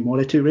aliens here anymore.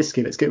 They're too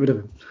risky. Let's get rid of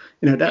them.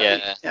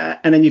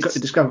 And then you've got the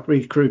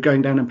Discovery crew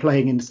going down and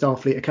playing in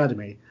Starfleet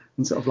Academy,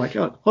 and sort of like,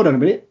 oh, hold on a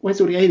minute,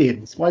 where's all the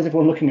aliens? Why is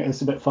everyone looking at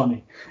us a bit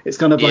funny? It's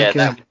kind of like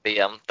that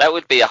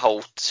would be a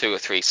whole 2 or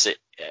 3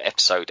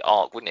 episode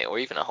arc, wouldn't it, or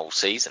even a whole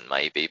season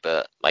maybe?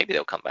 But maybe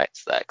they'll come back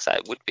to that because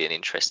that would be an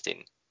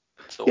interesting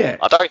thought. Yeah.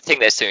 I don't think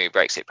there's too many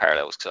Brexit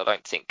parallels because I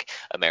don't think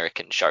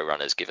American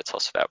showrunners give a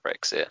toss about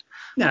Brexit.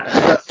 No,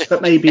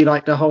 but maybe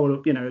like the whole,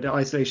 the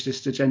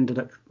isolationist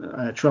agenda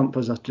that Trump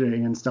was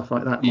doing and stuff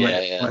like that might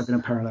have been a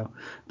parallel.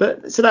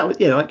 But so that would,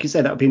 like you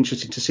said, that would be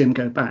interesting to see him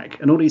go back.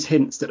 And all these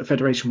hints that the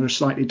Federation was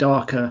slightly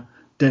darker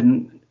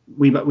than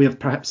we have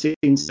perhaps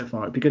seen so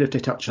far. It'd be good if they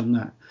touch on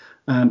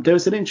that. There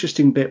was an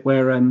interesting bit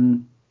where I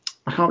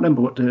can't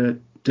remember what the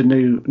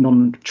new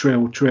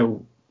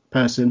non-Trill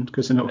person,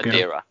 because they're not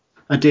girl.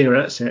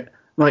 Adira, that's it.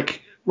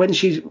 Like when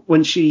she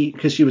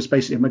because she was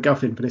basically a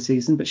MacGuffin for the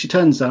season, but she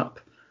turns up.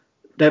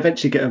 They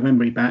eventually get her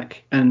memory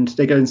back and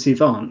they go and see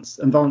Vance.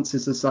 And Vance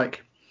is just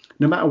like,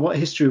 no matter what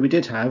history we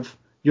did have,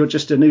 you're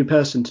just a new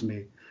person to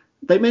me.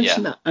 They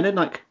mention that, and then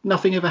like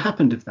nothing ever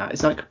happened of that.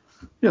 It's like,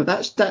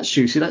 that's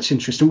juicy, that's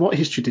interesting. What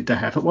history did they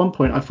have? At one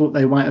point, I thought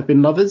they might have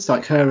been lovers,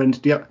 like her and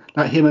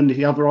him and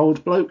the other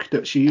old bloke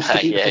that she used to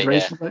be, the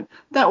Federation bloke.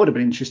 That would have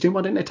been interesting.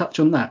 Why didn't they touch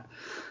on that?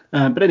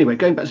 But anyway,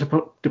 going back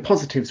to the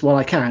positives, while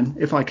I can,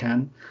 if I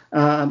can,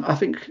 I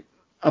think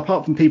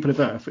apart from People of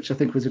Earth, which I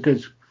think was a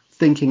good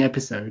thinking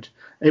episode,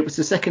 it was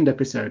the second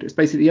episode. It's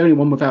basically the only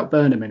one without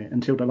Burnham in it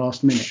until the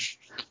last minute,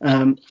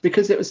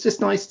 because it was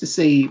just nice to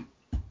see,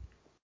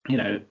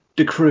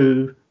 the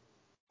crew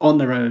on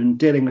their own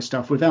dealing with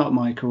stuff without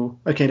Michael.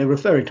 Okay, they're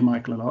referring to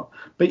Michael a lot,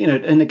 but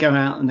and they go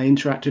out and they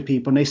interact with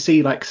people and they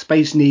see like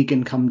Space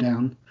Negan come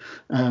down,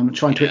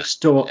 trying to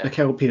extort the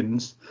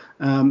Kelpians.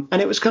 And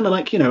it was kind of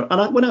like,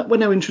 and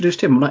when I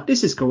introduced him, I'm like,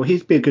 this is cool.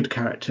 He'd be a good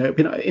character. It'd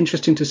be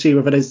interesting to see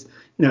whether there's,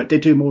 they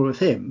do more with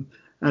him.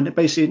 And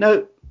basically,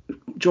 no,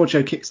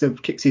 Giorgio kicks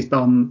his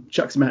bum,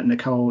 chucks him out in the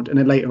cold, and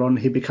then later on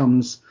he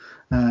becomes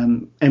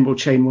Emerald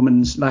Chain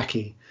Woman's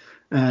lackey.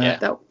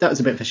 That was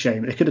a bit of a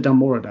shame. They could have done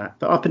more of that.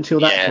 But up until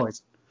that point.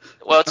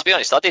 Well, to be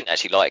honest, I didn't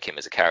actually like him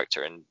as a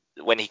character. And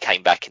when he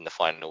came back in the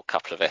final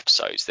couple of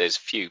episodes, there's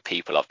few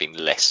people I've been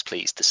less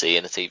pleased to see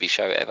in a TV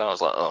show ever. I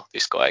was like, oh,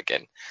 this guy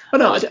again. Oh,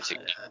 no, I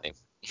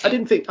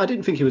didn't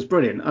think he was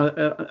brilliant.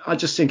 I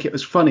just think it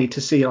was funny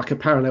to see like a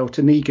parallel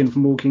to Negan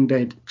from Walking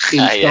Dead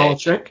in Star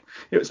Trek.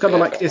 It was kind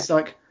of like this,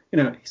 like,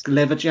 he's got a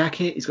leather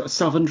jacket, he's got a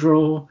southern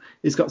drawl,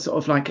 he's got sort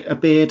of like a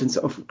beard and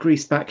sort of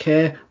greased back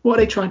hair. What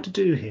are they trying to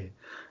do here?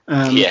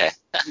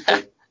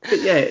 But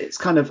yeah, it's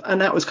kind of,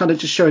 and that was kind of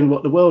just showing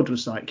what the world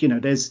was like.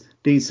 There's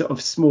these sort of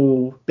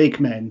small, big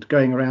men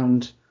going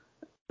around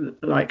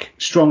like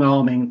strong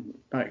arming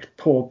like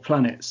poor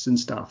planets and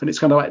stuff, and it's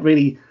kind of like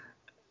really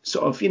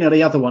sort of,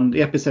 the other one,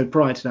 the episode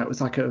prior to that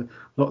was like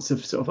lots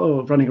of sort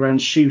of running around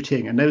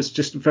shooting, and there was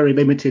just very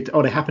limited.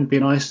 They happened to be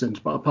in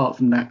Iceland, but apart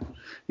from that,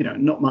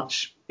 not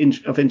much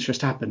of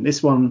interest happened.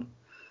 This one,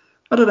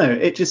 I don't know,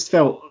 it just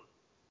felt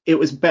it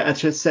was better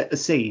to set the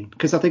scene,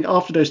 because I think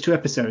after those 2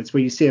 episodes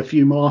where you see a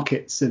few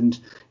markets and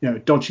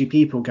dodgy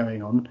people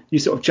going on, you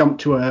sort of jump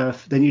to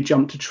Earth, then you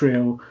jump to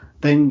Trill,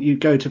 then you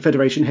go to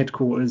Federation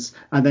headquarters,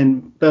 and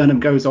then Burnham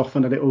goes off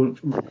on a little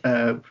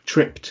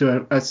trip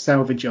to a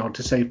salvage yard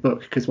to save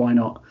Book, because why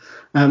not?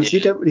 So you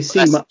don't really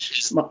see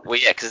much. Well,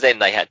 yeah, because then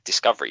they had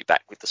Discovery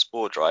back with the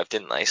spore drive,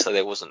 didn't they? So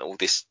there wasn't all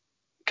this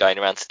going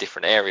around to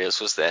different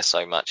areas, was there,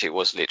 so much? It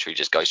was literally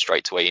just go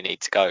straight to where you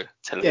need to go.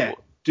 Teleport. Yeah.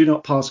 Do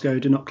not pass go.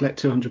 Do not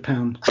collect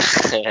 £200.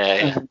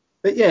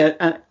 But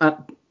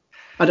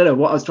I don't know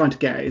what I was trying to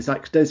get at is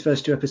like those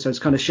first 2 episodes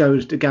kind of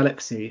showed the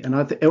galaxy, and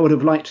I would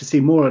have liked to see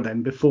more of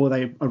them before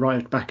they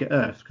arrived back at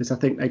Earth, because I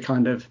think they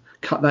kind of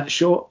cut that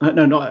short.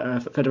 No, not at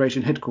Earth, at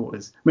Federation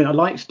headquarters. I mean, I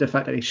liked the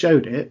fact that they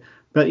showed it,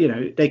 but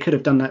they could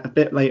have done that a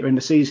bit later in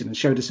the season and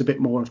showed us a bit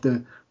more of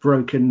the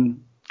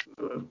broken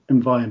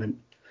environment.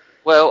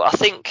 Well, I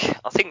think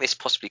this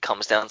possibly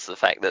comes down to the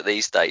fact that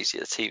these days the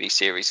TV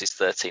series is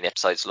 13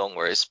 episodes long,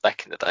 whereas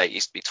back in the day it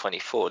used to be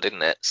 24,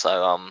 didn't it?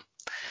 So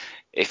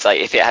if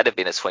it had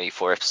been a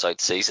 24 episode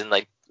season,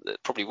 they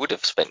probably would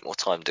have spent more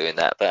time doing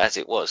that. But as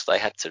it was, they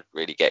had to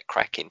really get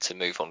cracking to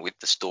move on with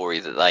the story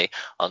that they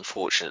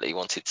unfortunately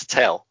wanted to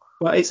tell.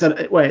 Well, it's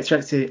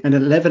actually an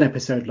 11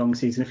 episode long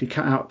season if you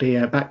cut out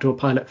the backdoor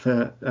pilot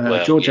for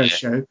Well, Georgia's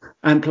yeah, show,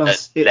 and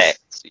plus less,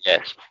 it's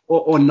yes.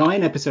 or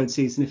 9 episode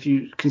season if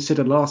you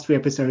consider the last 3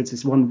 episodes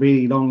as one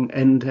really long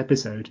end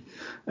episode.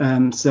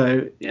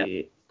 So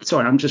Yeah.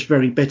 Sorry, I'm just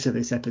very bitter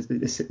this episode.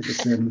 This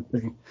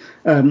thing.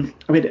 I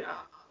mean,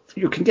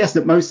 you can guess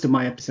that most of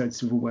my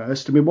episodes were the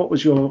worst. I mean,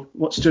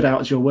 what stood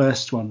out as your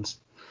worst ones?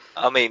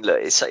 I mean, look,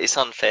 it's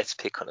unfair to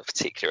pick on a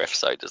particular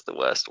episode as the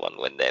worst one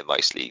when they're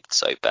mostly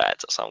so bad.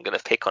 So I'm going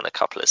to pick on a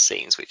couple of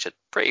scenes which are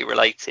pretty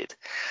related.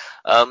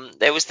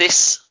 There was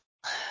this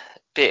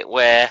bit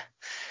where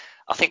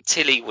I think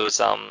Tilly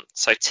was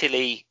so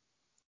Tilly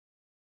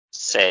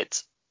said,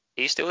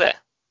 "Are you still there?"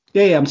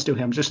 Yeah, I'm still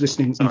here. I'm just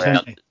listening Sorry,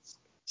 intently.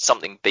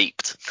 something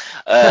beeped.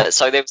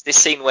 So there was this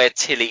scene where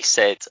Tilly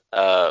said,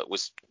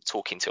 was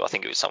talking to, I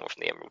think it was someone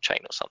from the Emerald Chain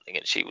or something,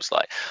 and she was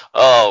like,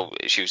 oh,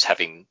 she was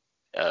having,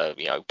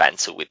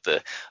 banter with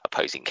the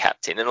opposing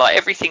captain, and like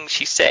everything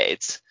she said,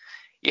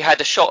 you had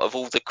a shot of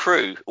all the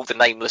crew, all the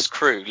nameless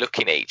crew,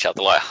 looking at each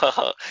other like,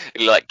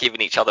 like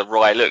giving each other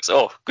wry looks.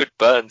 Oh, good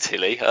burn,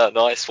 Tilly.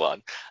 Nice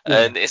one. Yeah.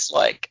 And it's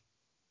like,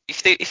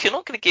 if you're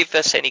not going to give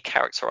us any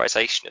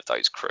characterization of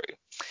those crew,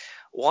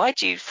 why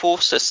do you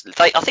force us?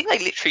 I think they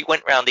literally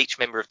went round each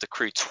member of the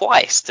crew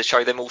twice to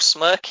show them all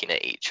smirking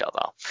at each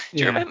other. Do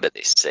you Yeah. remember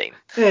this scene?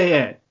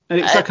 Yeah. And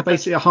it's like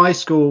basically a high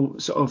school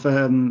sort of,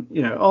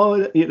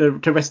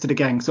 the rest of the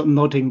gang sort of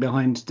nodding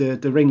behind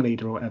the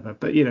ringleader or whatever.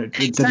 But,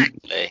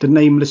 Exactly. the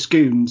nameless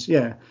goons,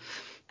 yeah.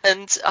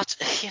 And,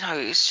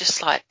 it's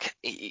just like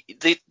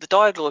the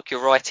dialogue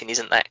you're writing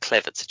isn't that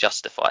clever to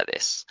justify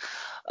this.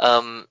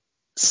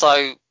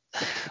 So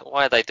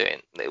why are they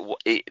doing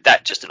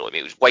that? Just annoyed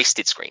me. It was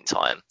wasted screen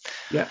time.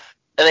 Yeah.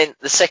 And then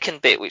the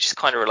second bit, which is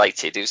kind of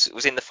related,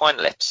 was in the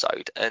final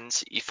episode, and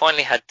you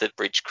finally had the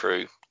bridge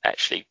crew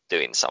actually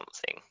doing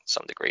something,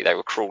 some degree. They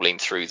were crawling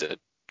through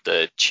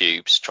the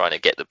tubes, trying to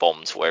get the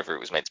bomb to wherever it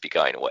was meant to be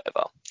going or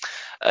whatever.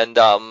 And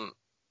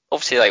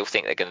obviously they all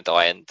think they're going to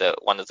die, and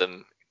one of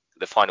them,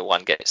 the final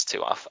one, gets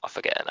to, I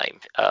forget her name,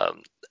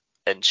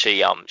 and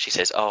she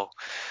says, "Oh,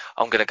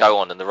 I'm going to go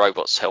on," and the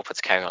robots help her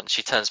to carry on.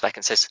 She turns back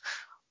and says,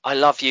 "I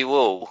love you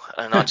all,"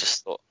 and I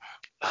just thought,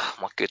 oh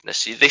my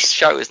goodness, this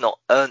show has not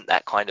earned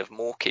that kind of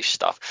mawkish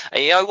stuff.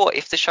 And you know what?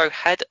 If the show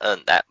had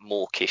earned that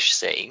mawkish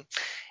scene,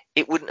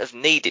 it wouldn't have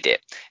needed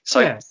it. So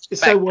yeah, it's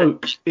so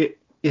woke. You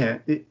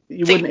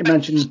wouldn't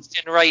imagine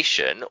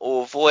Generation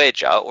or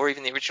Voyager or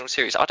even the original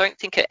series. I don't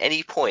think at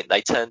any point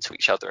they turned to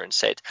each other and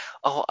said,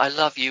 "Oh, I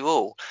love you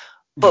all."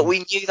 But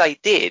we knew they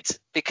did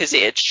because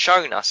it had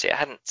shown us. It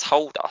hadn't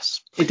told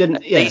us. It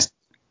didn't. Yeah.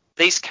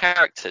 These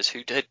characters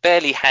who had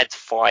barely had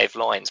 5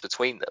 lines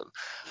between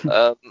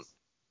them,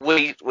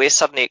 we're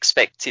suddenly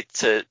expected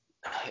to.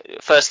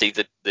 Firstly,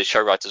 the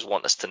show writers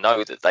want us to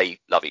know that they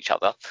love each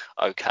other,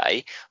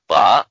 okay,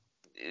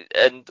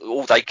 and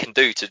all they can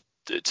do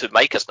to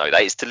make us know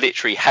that is to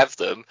literally have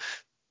them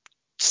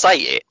say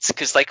it,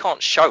 because they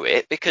can't show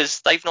it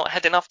because they've not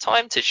had enough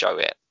time to show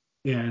it.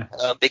 Yeah.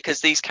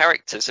 Because these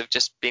characters have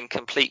just been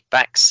complete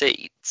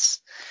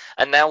backseats,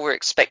 and now we're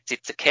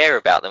expected to care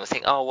about them and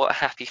think, oh, what a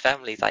happy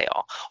family they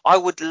are. I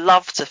would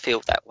love to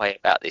feel that way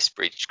about this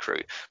bridge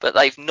crew, but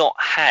they've not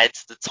had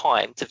the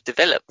time to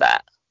develop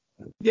that.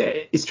 Yeah,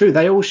 it's true.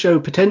 They all show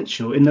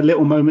potential in the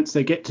little moments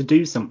they get to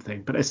do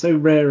something, but they're so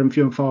rare and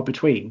few and far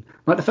between.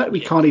 Like the fact we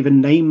can't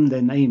even name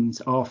their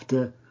names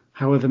after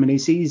however many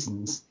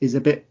seasons is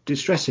a bit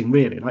distressing,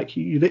 really. Like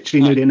you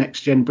literally knew the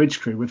next gen bridge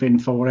crew within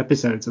 4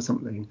 episodes or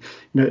something.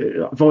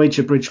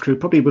 Voyager bridge crew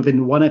probably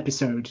within 1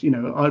 episode.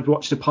 I'd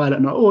watched a pilot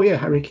and oh yeah,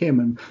 Harry Kim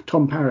and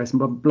Tom Paris and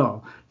blah blah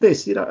blah.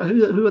 This,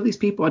 who are these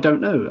people? I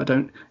don't know.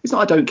 It's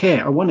not I don't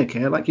care. I want to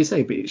care, like you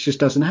say, but it just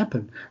doesn't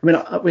happen. I mean,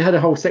 we had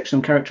a whole section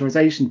on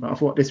characterization, but I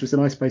thought this was a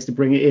nice place to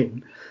bring it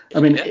in.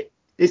 I mean,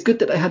 it's good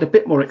that they had a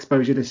bit more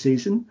exposure this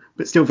season,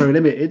 but still very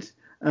limited.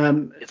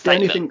 It's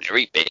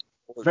very big.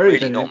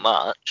 Really not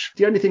much.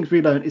 The only things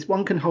we learned is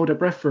one can hold a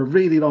breath for a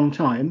really long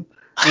time,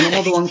 and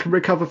another one can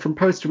recover from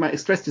post-traumatic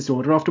stress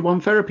disorder after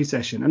 1 therapy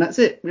session, and that's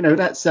it.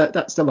 That's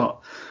the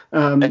lot.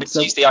 And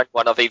she's the only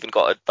one I've even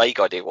got a vague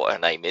idea what her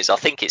name is. I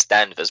think it's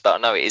Danvers, but I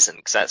know it isn't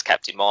because that's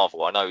Captain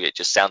Marvel. I know it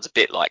just sounds a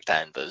bit like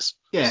Danvers.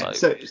 Yeah.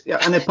 So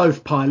and they're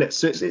both pilots,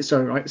 so it's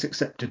all right. It's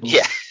acceptable.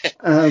 Yeah.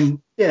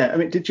 I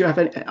mean, did you have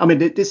any? I mean,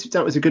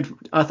 that was a good.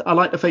 I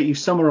like the fact you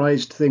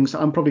summarised things.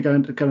 I'm probably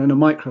going to go on a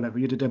micro level.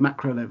 You did a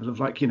macro level of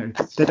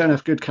they don't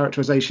have good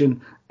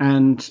characterisation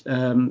and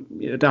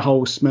the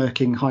whole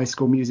smirking High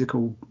School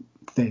Musical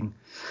thing.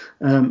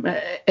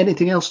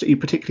 Anything else that you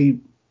particularly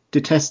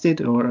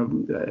detested or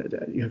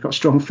you've got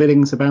strong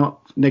feelings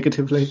about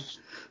negatively?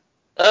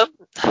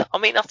 I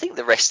mean, I think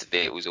the rest of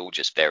it was all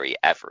just very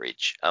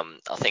average.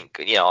 I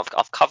think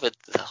I've covered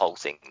the whole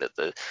thing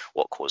that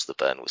what caused the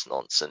burn was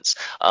nonsense.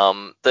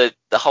 The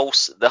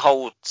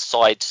whole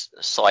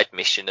side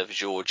mission of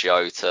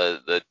Giorgio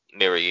to the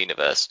mirror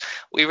universe,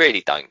 we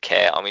really don't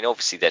care. I mean,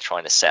 obviously they're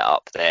trying to set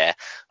up their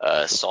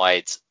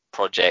side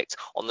project.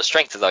 On the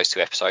strength of those 2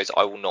 episodes,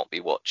 I will not be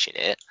watching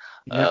it.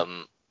 Yeah.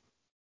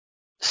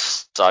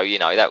 So,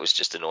 that was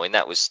just annoying.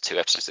 That was 2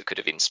 episodes that could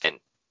have been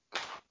spent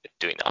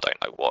doing I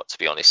don't know what. To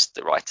be honest,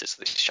 the writers of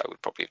this show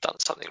would probably have done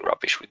something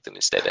rubbish with them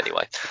instead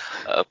anyway.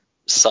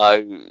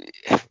 So,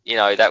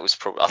 that was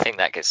probably, I think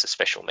that gets a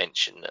special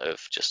mention of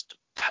just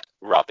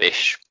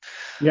rubbish.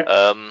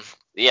 Yeah.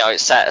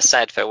 It's a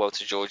sad farewell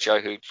to Giorgio,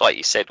 who, like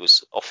you said,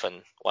 was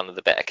often one of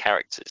the better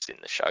characters in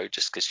the show,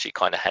 just because she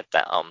kind of had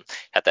that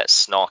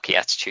snarky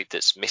attitude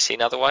that's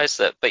missing otherwise.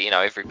 But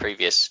every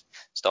previous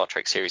Star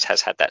Trek series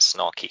has had that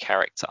snarky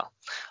character,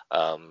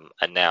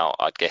 and now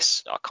I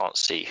guess I can't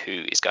see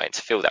who is going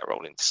to fill that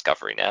role in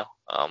Discovery now.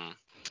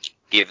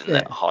 Given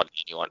that hardly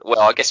anyone. Well,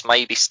 I guess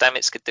maybe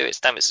Stamets could do it.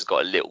 Stamets has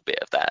got a little bit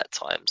of that at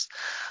times,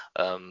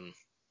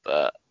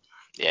 but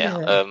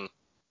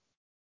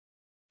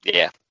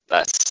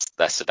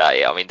that's about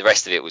it. I mean, the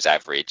rest of it was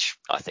average,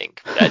 I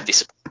think.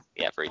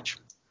 Disappointingly average.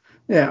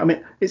 Yeah, I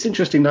mean, it's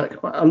interesting.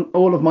 Like,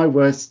 all of my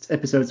worst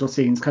episodes or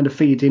scenes kind of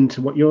feed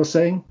into what you're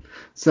saying.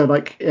 So,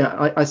 like,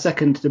 yeah, I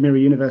second the Mirror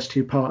Universe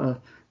two-parter.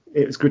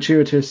 It was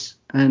gratuitous,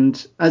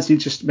 and as you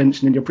just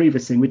mentioned in your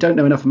previous thing, we don't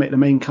know enough about the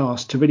main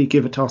cast to really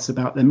give a toss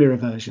about their mirror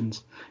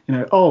versions.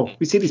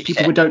 We see these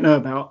people we don't know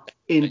about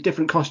in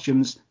different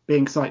costumes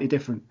being slightly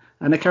different,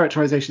 and the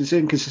characterization is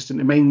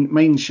inconsistent in the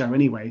main show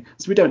anyway,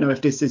 so we don't know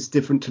if this is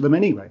different to them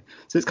anyway.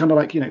 So it's kind of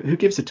like, who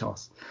gives a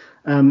toss?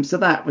 So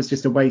that was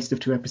just a waste of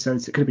 2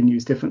 episodes that could have been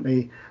used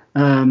differently.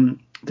 The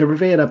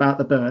reveal about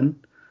the burn,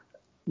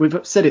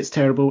 we've said it's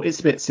terrible, it's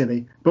a bit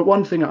silly, but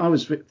one thing I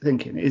was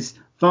thinking is,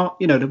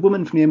 the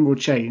woman from the Emerald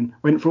Chain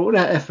went through all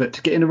that effort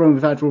to get in a room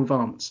with Admiral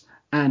Vance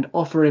and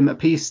offer him a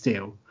peace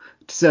deal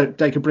so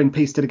they could bring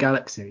peace to the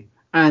galaxy,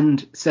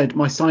 and said,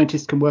 my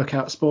scientists can work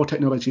out spore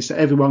technology so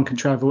everyone can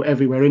travel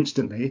everywhere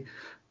instantly.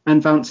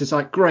 And Vance is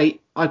like,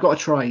 great, I've got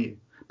to try you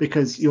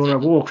because you're a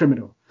war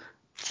criminal.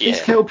 Yeah.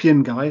 This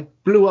Kelpian guy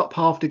blew up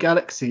half the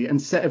galaxy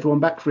and set everyone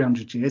back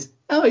 300 years.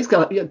 Oh, he's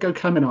got go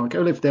Kaminar,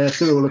 go live there,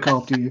 Cyril will look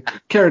after you,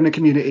 care in the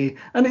community.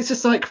 And it's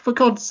just like, for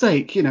God's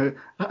sake,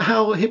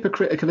 how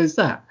hypocritical is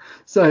that?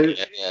 So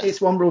it's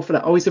one rule for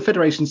that. Oh, he's a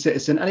Federation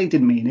citizen and he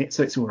didn't mean it,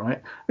 so it's all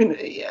right. I mean,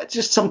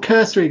 just some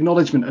cursory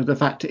acknowledgement of the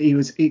fact that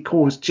he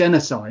caused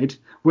genocide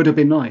would have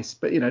been nice,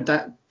 but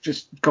that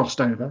just glossed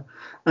over.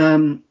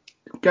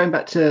 Going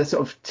back to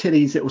sort of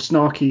Tilly's little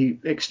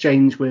snarky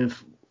exchange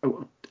with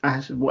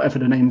whatever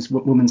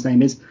the woman's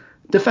name is,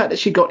 the fact that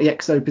she got the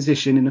XO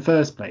position in the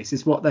first place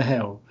is what the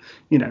hell.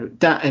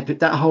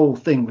 That whole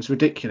thing was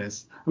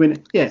ridiculous. I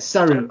mean,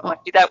 Saru.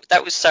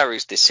 That was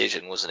Saru's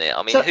decision, wasn't it?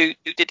 I mean, who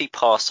did he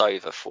pass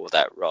over for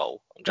that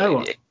role?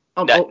 Nameless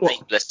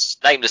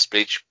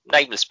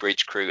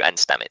bridge crew and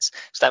Stamets.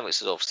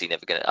 Stamets was obviously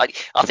never going to.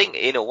 I think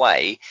in a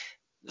way,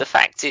 the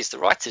fact is the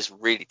writers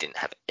really didn't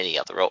have any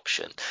other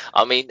option.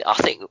 I mean, I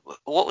think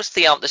what was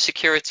the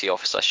security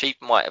officer? She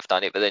might have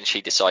done it, but then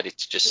she decided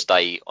to just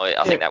stay.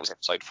 I think that was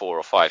episode 4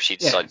 or 5. She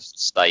decided to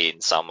stay in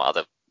some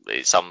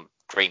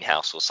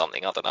greenhouse or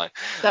something. I don't know.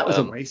 That was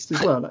a waste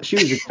as well. Like, she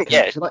was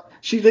like,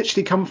 she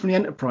literally come from the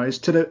Enterprise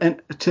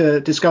to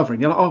Discovery.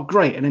 And you're like, oh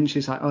great, and then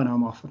she's like, oh no,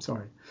 I'm off. I'm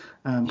sorry,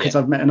 because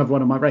I've met another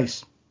one of my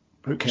race.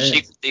 Okay. She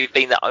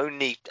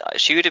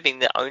would have been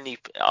the only.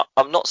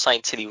 I'm not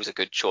saying Tilly was a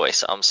good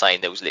choice. I'm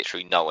saying there was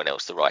literally no one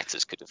else the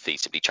writers could have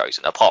feasibly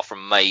chosen, apart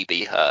from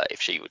maybe her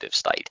if she would have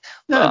stayed.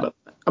 But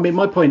I mean,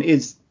 my point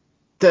is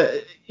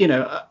that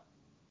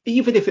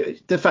even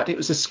if the fact it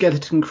was a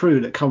skeleton crew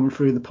that come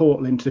through the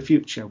portal into the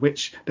future,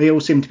 which they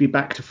all seem to be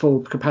back to full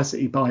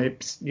capacity by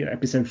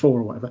episode 4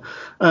 or whatever.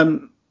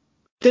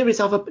 There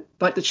is other,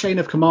 like the chain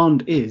of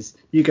command is,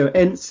 you go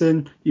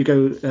ensign, you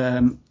go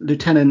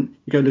lieutenant,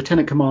 you go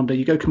lieutenant commander,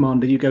 you go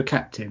commander, you go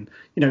captain.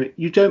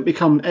 You don't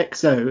become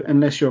XO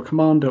unless you're a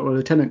commander or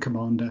lieutenant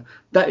commander.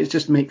 That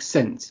just makes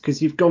sense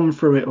because you've gone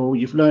through it all,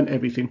 you've learned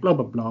everything, blah,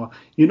 blah, blah.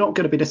 You're not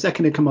going to be the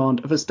second in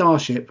command of a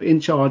starship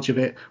in charge of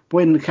it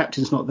when the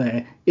captain's not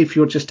there if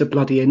you're just a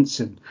bloody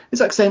ensign.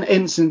 It's like saying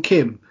Ensign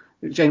Kim.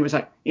 Jane was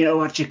like, you know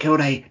what,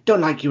 Chakotay,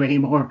 don't like you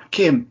anymore.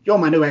 Kim, you're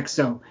my new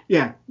XO.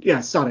 Yeah,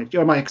 sorry,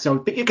 you're my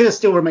XO. But you're going to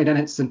still remain an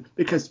ensign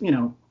because,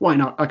 why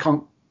not? I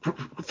can't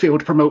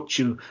field promote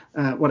you,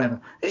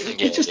 whatever.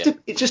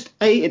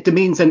 It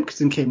demeans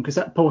Ensign Kim because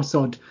that poor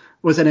sod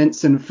was an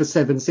ensign for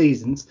 7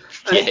 seasons.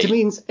 And it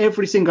demeans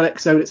every single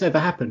XO that's ever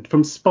happened,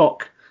 from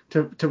Spock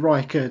to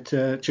Riker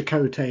to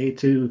Chakotay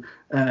to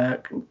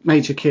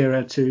Major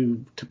Kira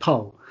to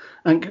Pol.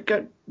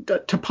 And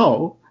to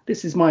Pol,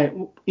 this is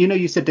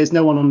you said there's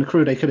no one on the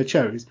crew they could have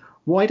chose.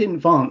 Why didn't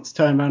Vance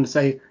turn around and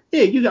say,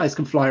 yeah, you guys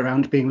can fly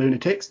around being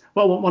lunatics.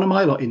 Well, I want one of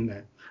my lot in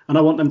there. And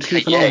I want them to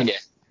keep an eye on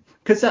it.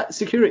 Because that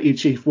security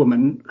chief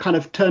woman kind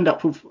of turned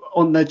up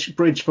on the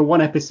bridge for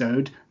 1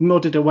 episode,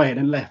 nodded away and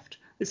then left.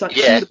 It's like,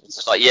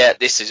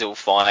 this is all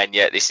fine.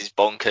 Yeah, this is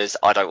bonkers.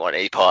 I don't want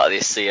any part of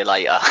this. See you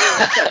later.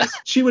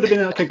 She would have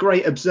been like a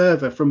great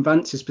observer from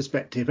Vance's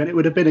perspective, and it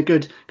would have been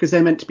because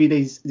they're meant to be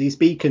these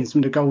beacons from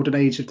the golden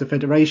age of the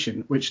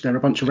Federation, which they're a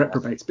bunch of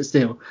reprobates, but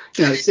still,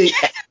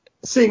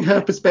 seeing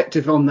her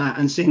perspective on that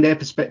and seeing their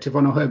perspective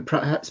on her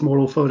perhaps more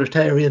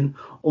authoritarian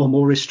or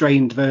more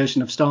restrained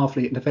version of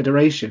Starfleet and the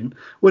Federation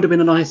would have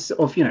been a nice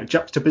sort of,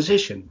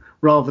 juxtaposition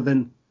rather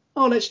than,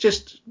 oh, let's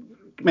just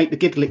make the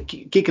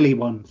giggly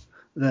one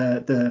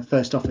the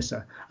first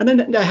officer. And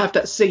then they have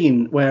that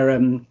scene where,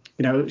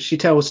 she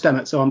tells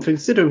Stamets, oh, I'm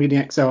considering the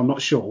XO, I'm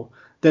not sure.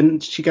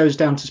 Then she goes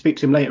down to speak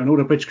to him later, and all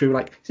the bridge crew are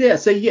like, yeah,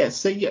 say yes,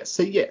 say yes,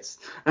 say yes.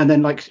 And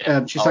then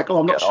she's like, oh,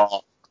 I'm not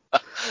sure.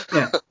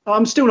 Yeah,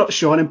 I'm still not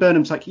sure. And then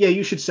Burnham's like, yeah,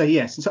 you should say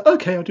yes. And so,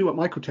 okay, I'll do what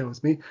Michael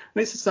tells me. And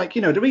it's just like,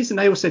 the reason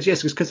they all said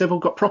yes was because they've all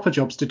got proper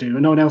jobs to do,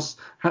 and no one else,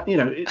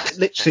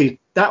 literally,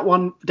 that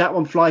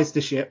one flies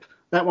the ship.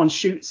 That one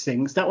shoots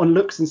things. That one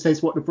looks and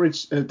says what the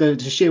bridge, the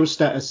shield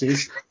status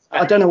is.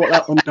 I don't know what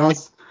that one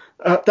does.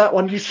 That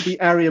one used to be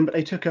Arian, but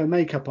they took her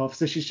makeup off,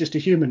 so she's just a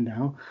human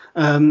now.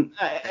 And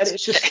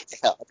it's just...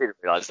 I didn't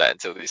realise that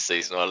until this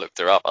season when I looked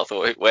her up. I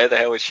thought, where the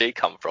hell has she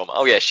come from?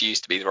 Oh, yeah, she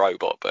used to be the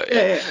robot, but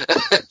yeah.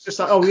 It's just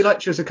like, oh, we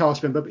liked her as a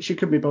cast member, but she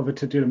couldn't be bothered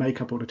to do the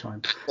makeup all the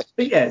time.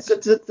 But yeah,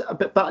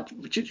 but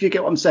you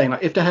get what I'm saying?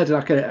 Like, if they had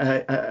like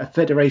a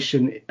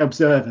Federation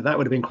observer, that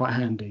would have been quite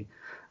handy.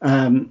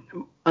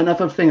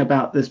 Another thing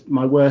about this,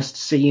 my worst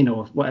scene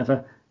or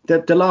whatever,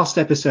 the last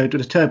episode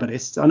of the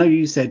Turbolists, I know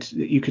you said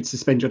that you could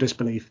suspend your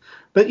disbelief,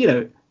 but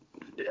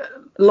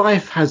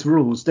life has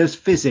rules. There's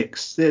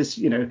physics. There's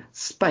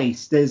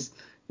space. There's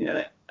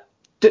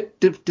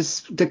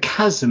the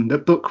chasm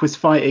that Book was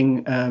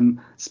fighting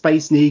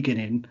Space Negan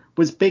in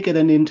was bigger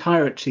than the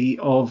entirety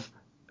of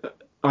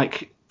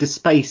the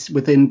space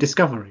within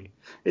Discovery.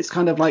 It's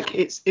kind of like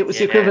it was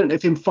the equivalent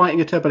of him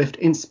fighting a turbolift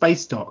in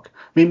space dock.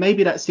 I mean,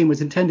 maybe that scene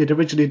was intended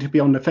originally to be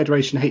on the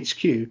Federation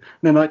HQ, and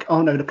then like,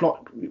 oh no, the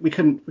plot we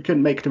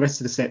couldn't make the rest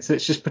of the set, so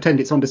let's just pretend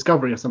it's on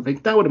Discovery or something.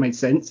 That would have made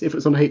sense if it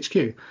was on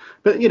HQ.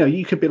 But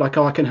you could be like,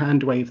 oh, I can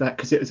hand wave that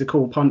because it was a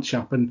cool punch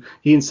up, and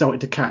he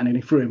insulted the cat and then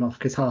he threw him off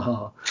because ha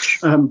ha.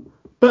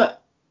 But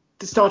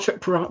the Star Trek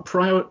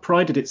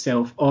prided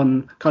itself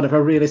on kind of a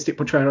realistic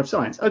portrayal of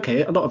science.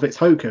 Okay, a lot of it's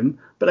hokum,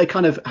 but they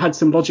kind of had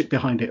some logic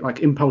behind it,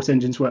 like impulse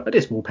engines work like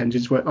this, warp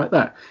engines work like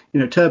that.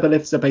 Turbo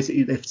lifts are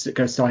basically lifts that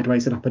go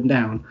sideways and up and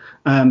down,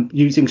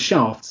 using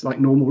shafts like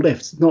normal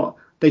lifts. Not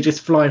they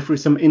just fly through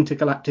some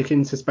intergalactic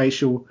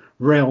interspatial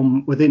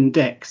realm within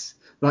decks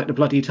like the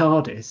bloody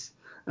TARDIS.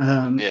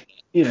 And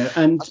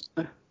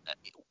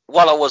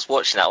while I was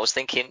watching that, I was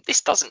thinking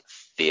this doesn't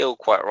feel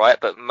quite right,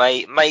 but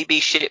maybe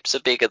ships are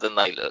bigger than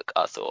they look.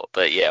 I thought,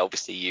 but yeah,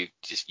 obviously you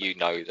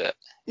know that.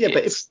 Yeah,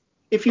 but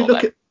if you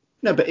look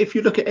if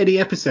you look at any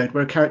episode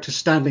where a character's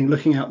standing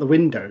looking out the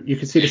window, you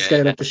can see the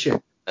scale of the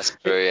ship. That's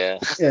true. Yeah.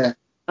 Yeah.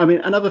 I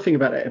mean, another thing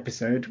about that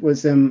episode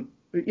was the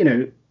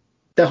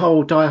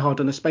whole Die Hard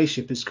on a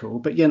spaceship is cool,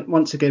 but yet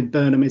once again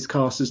Burnham is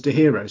cast as the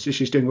hero, so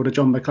she's doing all the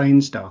John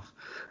McClane stuff.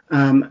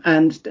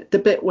 And the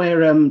bit where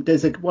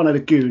there's one of the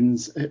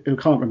goons who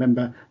can't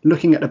remember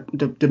looking at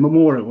the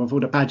memorial of all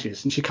the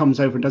badges, and she comes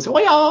over and does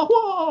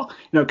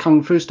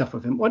kung fu stuff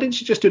with him. Why didn't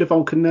she just do the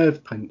Vulcan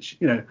nerve punch?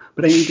 But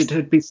they needed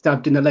to be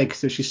stabbed in the leg,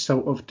 so she's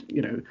sort of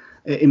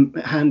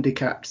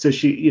handicapped. So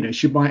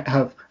she might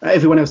have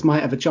everyone else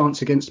might have a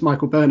chance against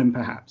Michael Burnham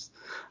perhaps.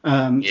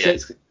 So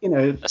it's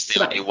that's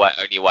the only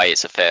way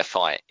it's a fair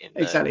fight.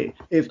 Exactly.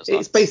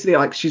 It's basically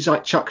like she's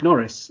like Chuck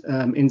Norris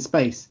in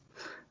space.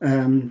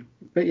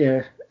 But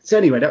yeah, so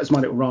anyway, that was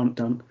my little rant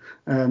done.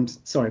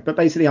 Sorry, but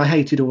basically I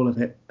hated all of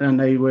it, and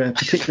they were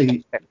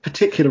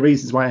particular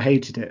reasons why I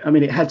hated it. I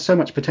mean, it had so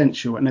much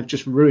potential, and they've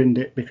just ruined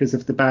it because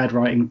of the bad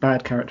writing,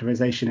 bad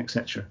characterization,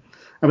 etc.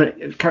 I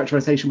mean,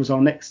 characterization was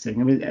our next thing.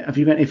 I mean, have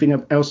you got anything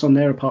else on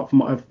there apart from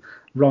what I've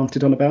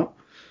ranted on about?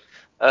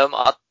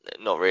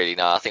 Not really,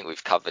 no. I think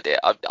we've covered it.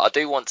 I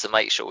do want to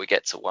make sure we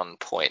get to one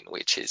point,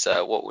 which is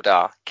what would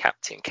our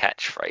captain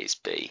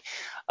catchphrase be?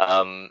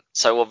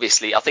 So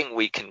obviously, I think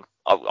we can.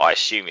 I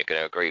assume you're going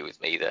to agree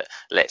with me that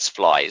 "Let's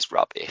fly" is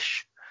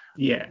rubbish.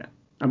 Yeah,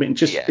 I mean,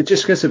 just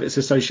because of its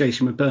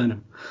association with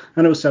Burnham,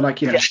 and also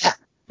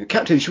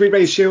Captain, should we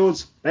raise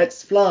shields?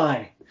 Let's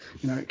fly.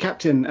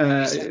 Captain.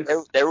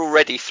 They're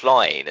already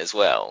flying as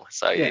well,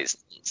 so it's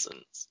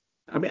nonsense.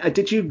 I mean,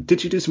 did you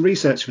do some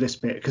research for this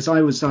bit? Because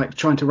I was like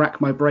trying to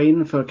rack my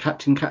brain for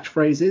captain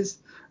catchphrases,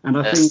 and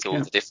I think. All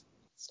the difference.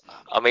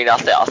 I mean, I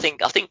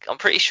think I'm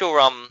pretty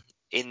sure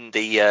in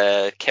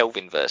the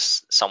Kelvin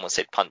verse someone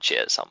said "punch it"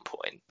 at some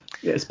point.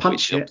 Yeah, it's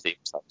punch it. Which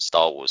some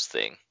Star Wars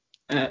thing.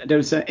 There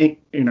was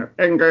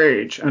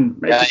engage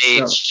and make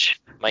it so.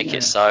 Make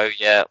it so.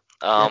 Yeah.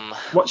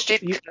 What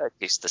did Kirk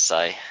used to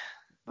say?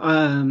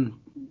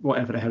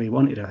 Whatever the hell he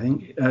wanted, I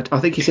think. I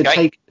think he said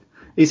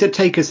He said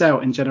 "take us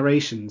out" in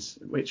Generations,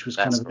 which was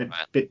kind of a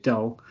bit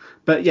dull.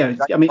 But yeah,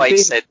 Janeway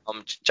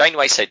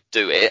said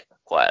 "do it"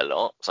 quite a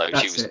lot, so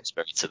she was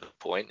very to the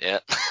point. Yeah.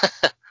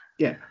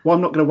 Yeah. Well,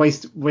 I'm not going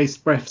to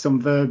waste breaths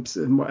on verbs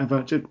and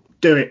whatever. Just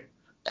do it.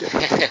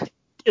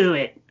 Do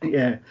it.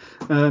 Yeah.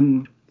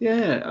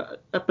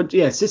 But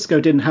yeah, Cisco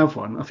didn't have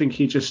one. I think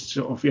he just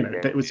sort of,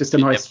 it was just a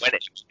nice. When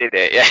it did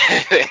it, yeah.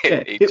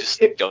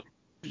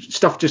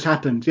 Stuff just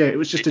happened. Yeah, it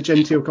was just a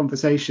genteel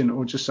conversation,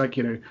 or just like,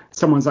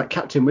 someone's like,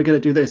 "Captain, we're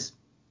going to do this.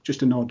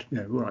 just a nod.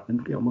 Yeah, all right, then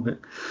get on with it.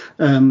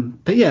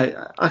 But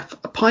yeah,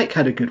 Pike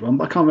had a good one,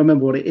 but I can't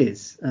remember what it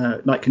is.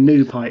 Like a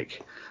new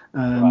Pike.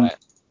 Right.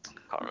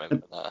 Can't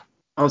remember that.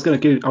 I was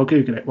going to I'll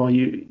Google it while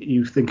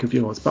you think of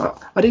yours,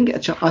 but I didn't get a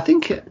chance. I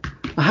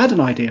had an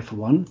idea for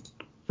one,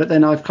 but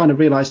then I've kind of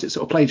realised it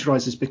sort of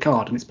plagiarises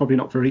Picard, and it's probably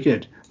not very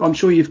good. But I'm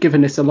sure you've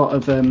given this a lot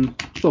of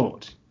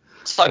thought.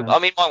 So, I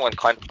mean, my one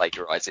kind of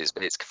plagiarises,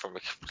 but it's from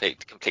a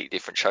completely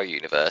different show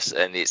universe,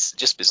 and it's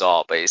just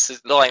bizarre, but it's a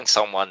line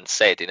someone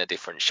said in a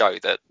different show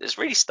that has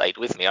really stayed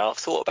with me, and I've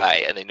thought about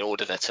it an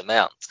inordinate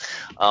amount.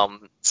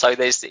 So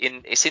it's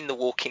in the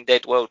Walking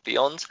Dead world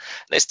beyond.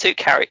 There's two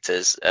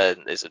characters.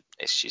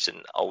 She's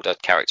an older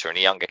character and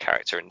a younger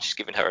character, and she's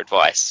giving her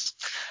advice.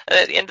 And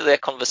at the end of their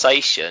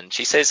conversation,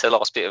 she says her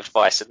last bit of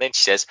advice, and then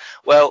she says,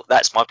 "Well,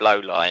 that's my blow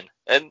line,"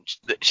 and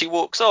she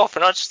walks off,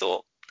 and I just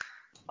thought,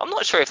 I'm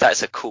not sure if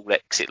that's a cool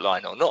exit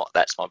line or not.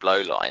 That's my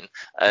blow line,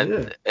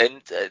 and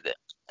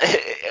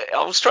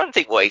I was trying to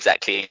think what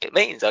exactly it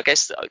means. I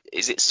guess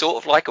is it sort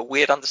of like a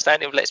weird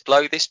understanding of "let's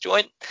blow this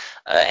joint"?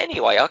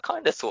 Anyway, I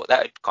kind of thought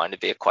that would kind of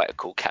be quite a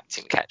cool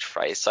captain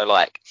catchphrase. So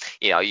like,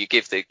 you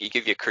give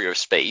your crew a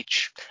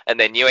speech, and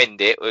then you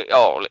end it with,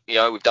 "Oh,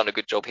 we've done a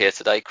good job here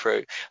today,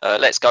 crew.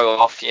 Let's go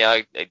off.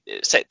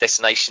 Set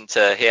destination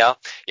to here.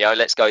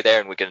 Let's go there,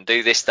 and we're going to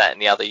do this, that,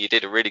 and the other. You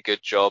did a really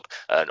good job,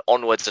 and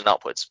onwards and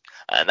upwards.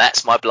 And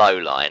that's my blow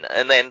line."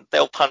 And then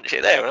they'll punch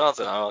it there, and I don't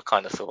know. I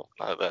kind of thought,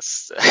 oh,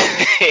 that's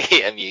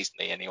it amused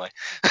me anyway.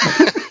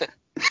 I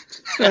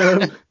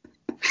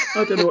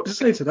don't know what to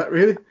say to that,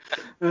 really.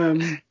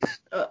 I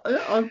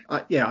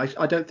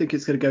don't think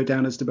it's going to go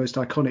down as the most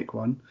iconic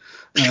one,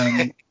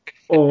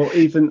 or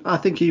even I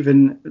think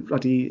even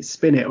bloody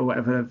Spin It or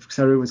whatever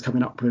Sarah was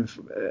coming up with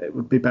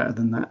would be better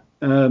than that.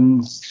 I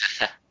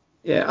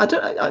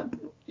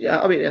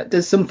mean,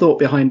 there's some thought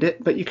behind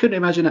it, but you couldn't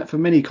imagine that for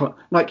many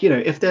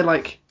if they're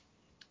like,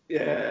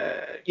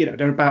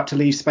 they're about to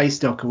leave space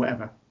dock or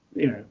whatever.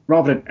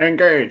 Rather than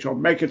engage or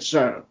make it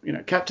so,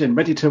 Captain,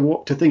 ready to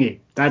walk to thingy.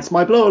 That's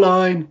my blow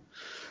line.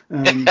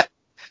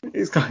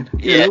 It's kind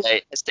of, you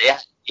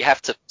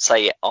have to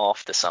say it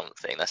after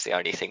something. That's the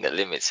only thing that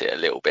limits it a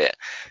little bit.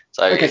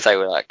 So if they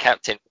were like,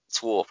 "Captain,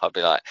 let's warp," I'd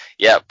be like,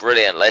 "Yeah,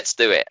 brilliant, let's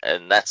do it."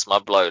 And that's my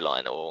blow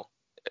line. Or,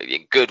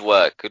 good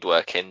work,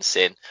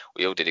 Ensign.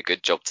 We all did a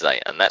good job today.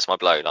 And that's my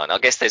blow line. I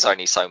guess there's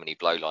only so many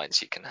blow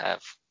lines you can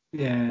have.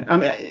 Yeah, I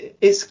mean,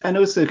 it's, and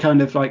also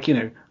kind of like,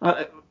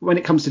 when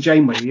it comes to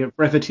Janeway,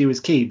 brevity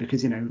was key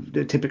because,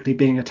 typically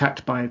being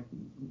attacked by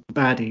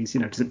baddies,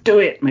 to do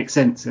it makes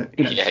sense.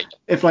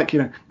 If like,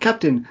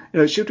 "Captain,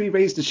 should we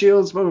raise the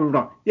shields? Blah, blah,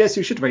 blah. Yes,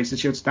 you should raise the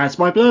shields. That's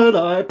my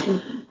bloodline."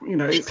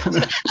 It's kind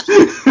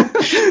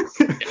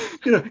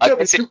of, I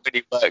guess it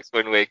really works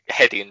when we're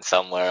heading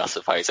somewhere, I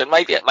suppose. And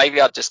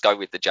maybe I'd just go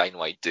with the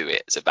Janeway do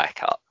it as a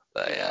backup.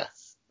 But yeah.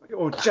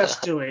 Or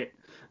just do it.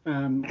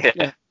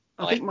 I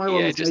think my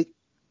one was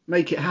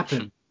make it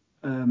happen.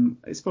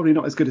 It's probably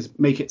not as good as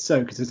make it so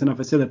because there's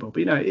another syllable,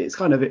 but it's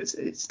kind of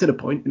it's to the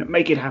point.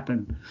 Make it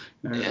happen.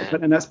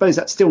 But then I suppose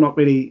that's still not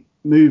really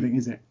moving,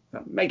 is it?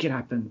 Make it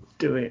happen.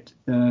 Do it.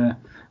 I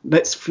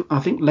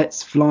think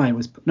let's fly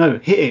was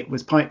hit it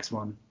was Pike's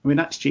one. I mean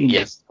that's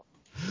genius.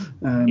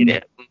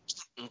 It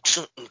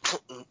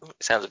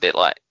sounds a bit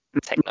like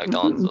techno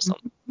dance or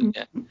something.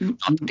 Yeah.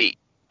 Drop the beat.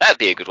 That'd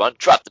be a good one.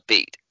 Drop the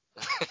beat.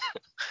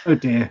 Oh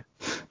dear.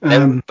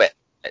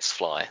 Let's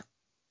fly.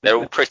 They're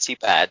all pretty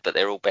bad, but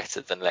they're all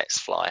better than let's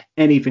fly.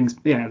 Anything's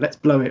let's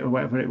blow it or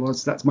whatever it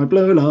was. That's my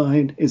blow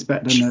line is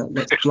better than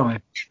let's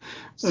fly.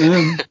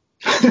 I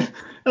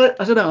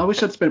don't know. I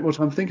wish I'd spent more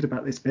time thinking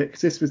about this bit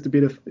because this was the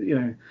bit of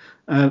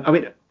I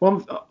mean,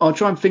 I'll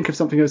try and think of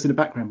something else in the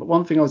background. But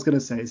one thing I was going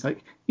to say is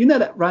like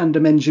that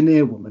random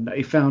engineer woman that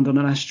he found on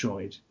an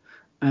asteroid,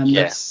 and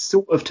that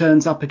sort of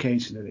turns up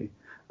occasionally.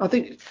 I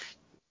think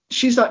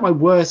she's like my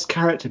worst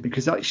character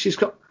because like she's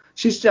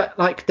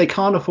like they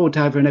can't afford to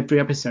have her in every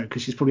episode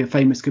because she's probably a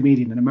famous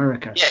comedian in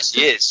America. Yes,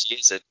 she is.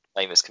 She's a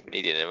famous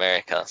comedian in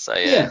America. So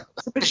yeah.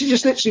 But she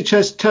just literally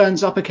just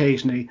turns up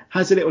occasionally,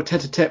 has a little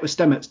tete-a-tete with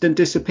Stamets, then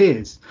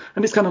disappears.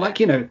 And it's kind of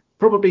like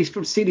probably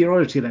from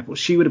seniority level,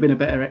 she would have been a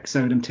better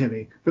XO than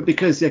Tilly. But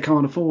because they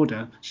can't afford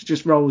her, she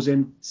just rolls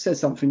in, says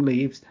something,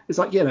 leaves. It's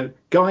like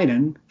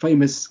Guinan,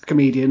 famous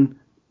comedian,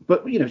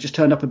 but just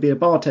turned up and be a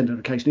bartender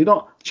occasionally,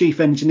 not chief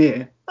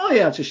engineer. Oh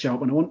yeah, I'll just show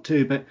up when I want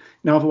to, but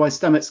otherwise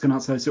Stamets can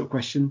answer those sort of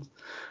questions.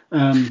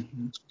 But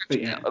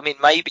yeah, I mean,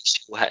 maybe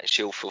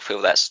she'll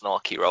fulfil that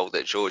snarky role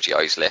that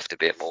Giorgio's left a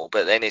bit more,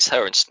 but then it's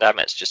her and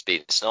Stamets just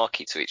being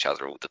snarky to each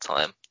other all the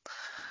time.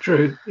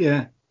 True,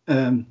 yeah. I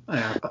don't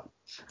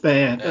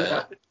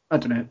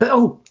know. But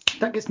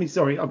that gets me.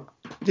 Sorry,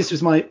 this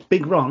was my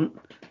big rant.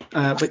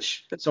 I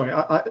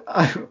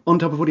on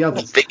top of all the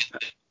others. Big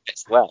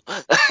as well.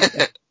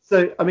 Yeah.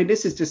 So I mean,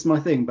 this is just my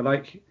thing, but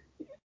like.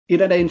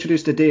 They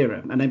introduced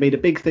Adira, and they made a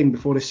big thing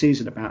before this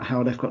season about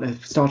how they've got their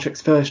Star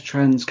Trek's first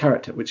trans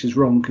character, which is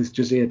wrong because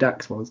Jadzia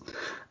Dax was.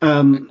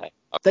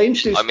 They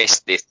introduced. I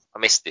missed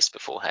this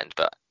beforehand,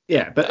 but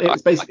but it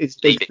was basically this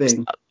big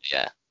thing.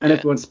 Yeah, and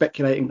everyone's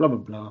speculating, blah blah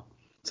blah.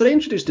 So they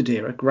introduced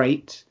Adira,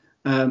 great.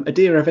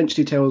 Adira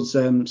eventually tells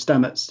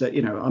Stamets that,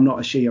 I'm not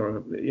a she or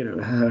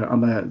a her,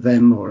 I'm a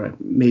them or a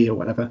me or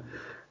whatever.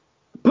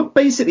 But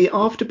basically,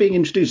 after being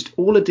introduced,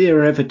 all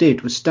Adira ever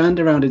did was stand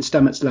around in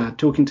Stamets' lab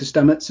talking to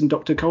Stamets and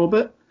Dr.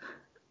 Colbert.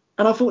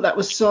 And I thought that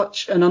was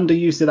such an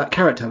underuse of that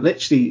character.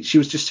 Literally, she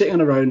was just sitting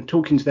on her own,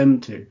 talking to them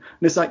two. And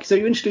it's like, so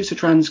you introduce a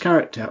trans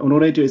character, and all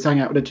they do is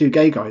hang out with the two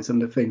gay guys on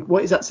the thing.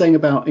 What is that saying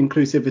about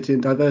inclusivity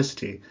and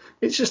diversity?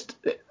 It just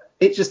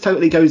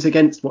totally goes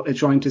against what they're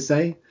trying to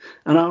say.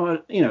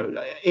 And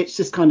it's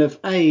just kind of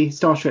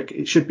Star Trek.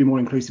 It should be more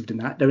inclusive than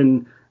that. They're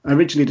in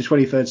originally the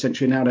 23rd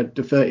century, now the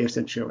 30th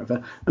century or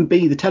whatever. And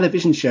B, the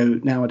television show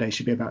nowadays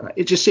should be about that.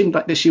 It just seemed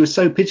like that she was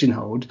so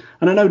pigeonholed.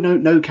 And I know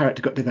no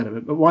character got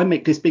development, but why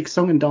make this big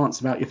song and dance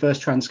about your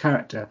first trans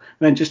character and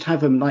then just have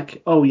them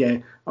like, oh yeah,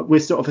 we're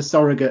sort of a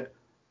surrogate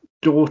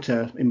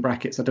daughter in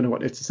brackets, I don't know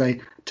what it's to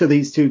say, to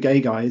these two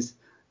gay guys.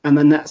 And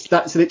then that's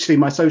literally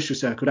my social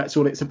circle. That's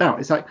all it's about.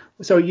 It's like,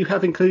 so you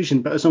have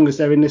inclusion, but as long as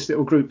they're in this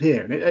little group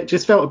here, and it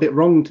just felt a bit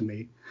wrong to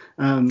me.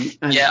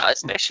 Yeah,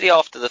 especially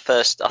after the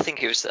first, I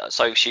think it was,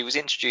 so she was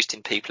introduced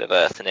in People of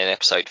Earth, and in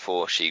episode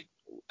 4 she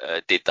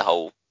did the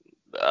whole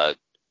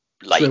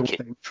lake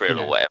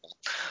thrill or whatever.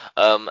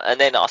 And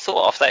then I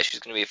thought after that she was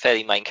going to be a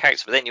fairly main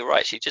character, but then you're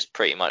right, she just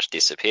pretty much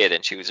disappeared,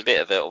 and she was a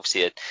bit of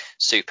obviously a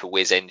super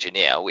whiz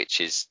engineer,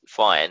 which is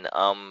fine.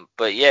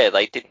 But yeah,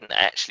 they didn't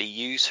actually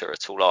use her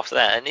at all after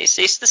that, and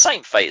it's the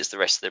same fate as the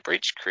rest of the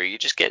bridge crew. You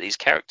just get these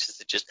characters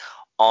that just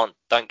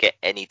don't get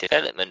any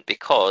development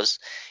because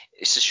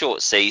it's a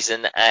short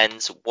season,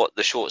 and what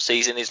the short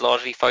season is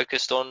largely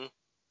focused on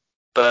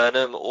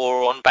Burnham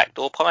or on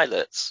backdoor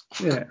pilots.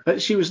 Yeah,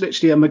 but she was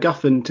literally a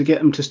MacGuffin to get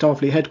them to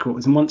Starfleet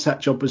headquarters, and once that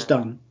job was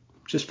done,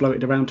 just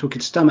floated around talking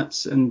to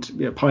Stamets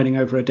and pining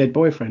over a dead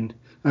boyfriend.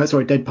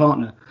 Dead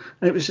partner.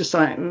 And it was just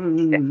like, I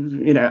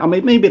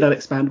mean, maybe they'll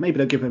expand, maybe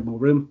they'll give her more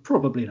room,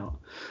 probably not.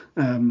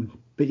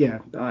 But yeah,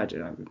 I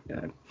don't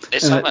know.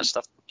 There's so much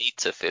stuff they need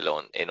to fill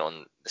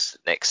on this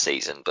next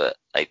season, but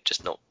they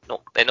just they're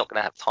not going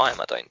to have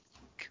time, I don't.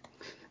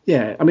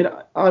 Yeah, I mean,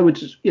 I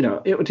would,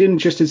 it would be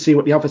interesting to see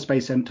what the other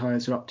Space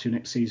Empires are up to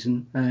next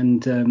season,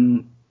 and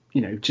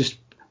just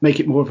make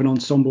it more of an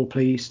ensemble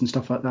piece and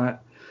stuff like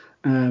that.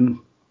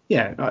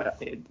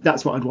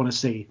 That's what I'd want to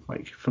see,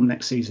 like, from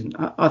next season.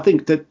 I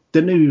think that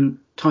the new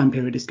time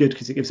period is good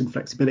because it gives them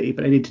flexibility,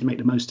 but they need to make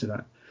the most of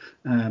that.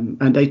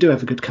 And they do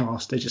have a good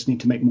cast; they just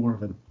need to make more of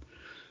them.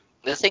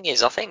 The thing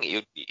is, I think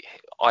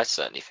I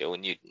certainly feel,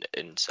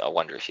 and I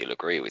wonder if you'll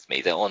agree with me,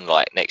 that on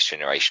like Next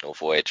Generation or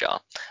Voyager,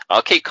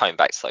 I'll keep coming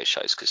back to those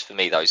shows because for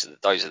me those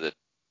are the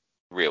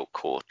real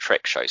core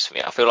Trek shows for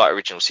me. I feel like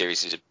original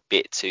series is a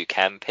bit too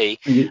campy.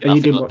 And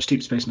you didn't watch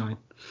Deep Space Nine.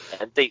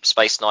 And Deep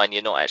Space Nine,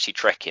 you're not actually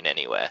trekking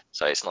anywhere,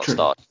 so it's not True.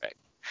 Star Trek.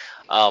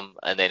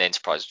 And then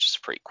Enterprise is just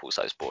a prequel,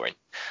 so it's boring.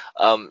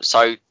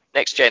 So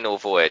Next Gen or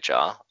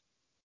Voyager,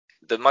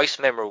 the most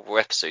memorable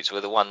episodes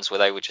were the ones where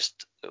they were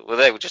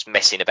just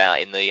messing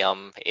about in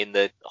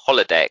the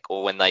holodeck,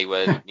 or when they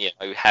were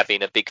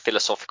having a big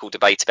philosophical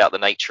debate about the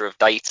nature of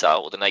data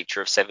or the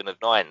nature of 7 of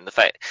 9, and the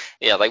fact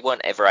they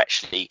weren't ever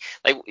actually,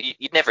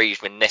 you'd never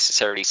even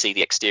necessarily see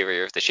the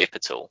exterior of the ship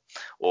at all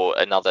or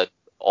another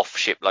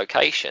off-ship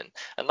location,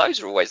 and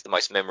those are always the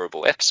most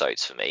memorable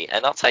episodes for me.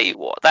 And I'll tell you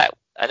what, that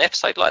an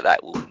episode like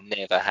that will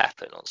never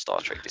happen on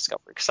Star Trek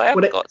Discovery because they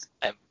haven't got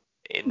them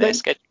in their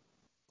schedule.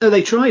 No,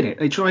 they tried it.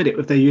 They tried it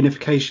with their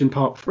Unification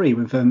Part 3,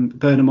 with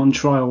Burnham on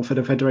trial for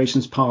the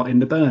Federation's part in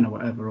the burn or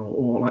whatever,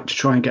 or like to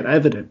try and get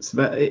evidence.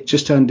 But it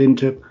just turned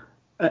into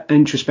an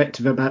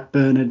introspective about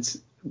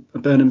Burnham's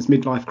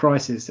midlife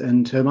crisis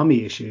and her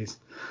mummy issues.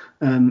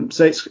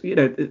 So it's,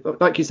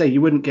 like you say,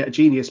 you wouldn't get a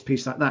genius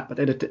piece like that, but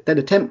they'd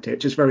attempt it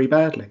just very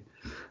badly.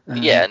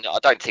 Yeah, no, I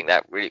don't think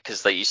that really,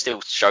 because you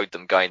still showed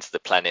them going to the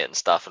planet and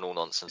stuff and all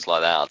nonsense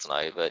like that. I don't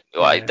know,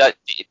 but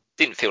it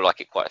didn't feel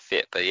like it quite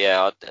fit. But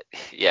yeah,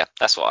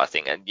 that's what I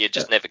think. And you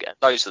just never get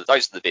those are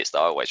the bits that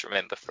I always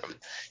remember from.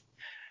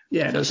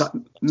 Yeah, there's like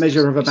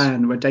Measure of a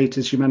Man where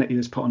Data's humanity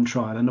was put on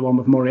trial, and the one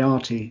with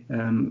Moriarty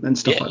and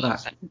stuff like that.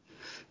 Exactly.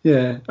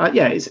 Yeah,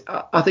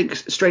 I think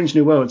Strange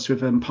New Worlds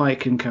with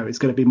Pike and co is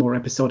going to be more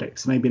episodic,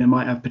 so maybe they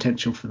might have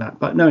potential for that.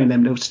 But knowing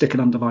them, they'll stick an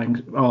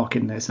underlying arc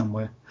in there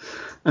somewhere.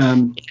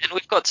 And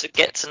we've got to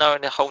get to know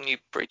a whole new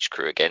bridge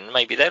crew again.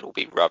 Maybe that'll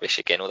be rubbish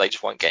again, or they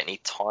just won't get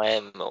any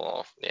time,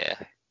 or yeah.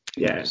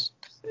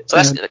 So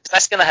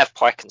that's going to have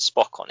Pike and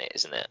Spock on it,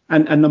 isn't it?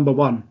 And number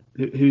one,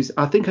 who's,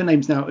 I think her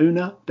name's now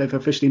Una. They've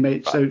officially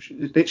made, right. So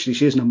literally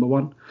she is number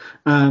one.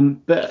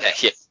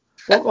 But yeah.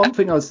 One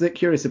thing I was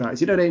curious about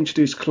is, they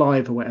introduced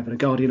Clive or whatever, the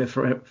Guardian of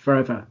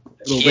Forever.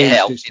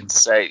 Yeah,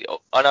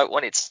 I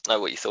wanted to know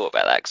what you thought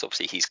about that, because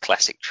obviously he's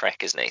classic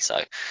Trek, isn't he?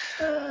 So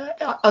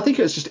I think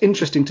it was just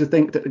interesting to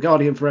think that the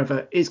Guardian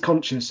Forever is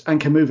conscious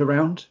and can move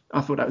around.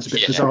 I thought that was a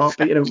bit bizarre,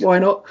 but why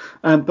not?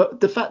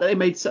 But the fact that they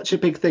made such a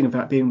big thing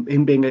about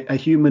him being a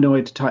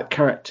humanoid type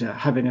character,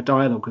 having a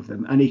dialogue with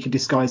them, and he can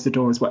disguise the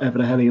door as whatever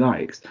the hell he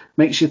likes,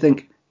 makes you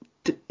think,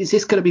 is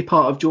this going to be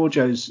part of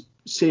Giorgio's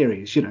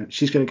series. You know,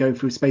 she's going to go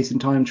through space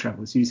and time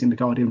travels using the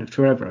Guardian of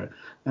Forever.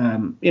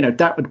 You know,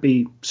 that would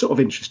be sort of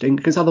interesting,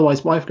 because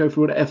otherwise, why go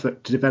through all the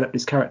effort to develop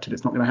this character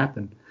that's not going to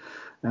happen?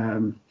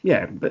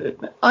 Yeah,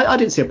 but I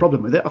didn't see a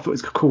problem with it. I thought it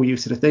was a cool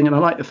use of the thing, and I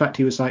like the fact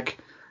he was like,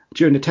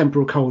 during the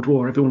temporal Cold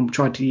War, everyone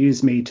tried to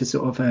use me to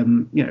sort of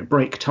you know,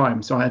 break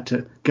time, so I had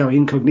to go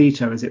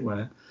incognito, as it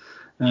were.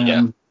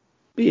 Yeah.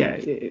 But yeah,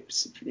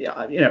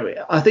 yeah, you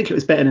know, I think it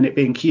was better than it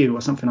being Q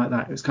or something like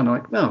that. It was kind of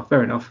like, oh,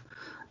 fair enough.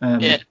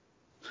 Yeah.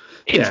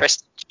 Yeah,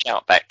 Interesting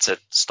shout back to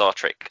Star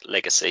Trek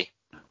Legacy.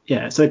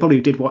 yeah. So they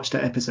probably did watch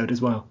that episode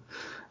as well.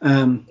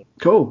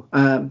 Cool.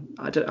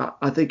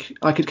 I think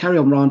I could carry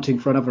on ranting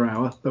for another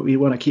hour, but we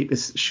want to keep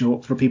this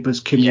short for people's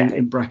commute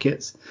in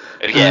brackets.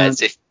 Yeah,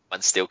 as if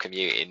one's still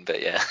commuting,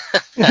 but yeah.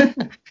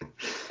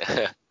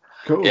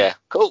 Cool. Yeah,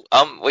 cool.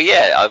 Well,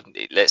 yeah.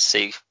 Let's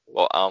see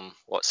what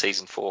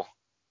season 4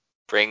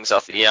 brings. I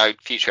think, you know,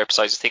 future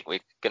episodes. I think we're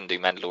going to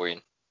do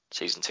Mandalorian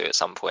season 2 at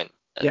some point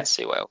and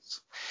see what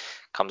else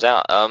comes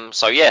out.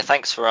 So yeah,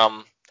 thanks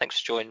for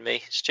joining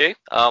me, Stu.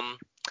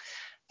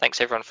 Thanks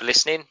everyone for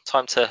listening.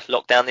 Time to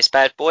lock down this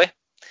bad boy.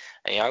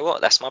 And you know what?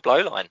 That's my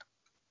blow line.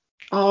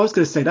 Oh, I was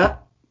going to say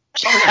that.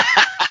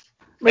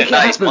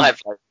 It's my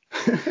blow.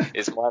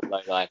 It's my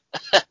blow line.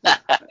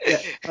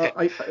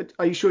 Yeah.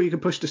 Are you sure you can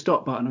push the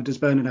stop button, or does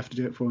Bernard have to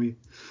do it for you?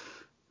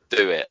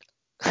 Do it.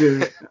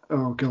 Do it.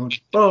 Oh God.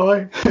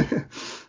 Bye.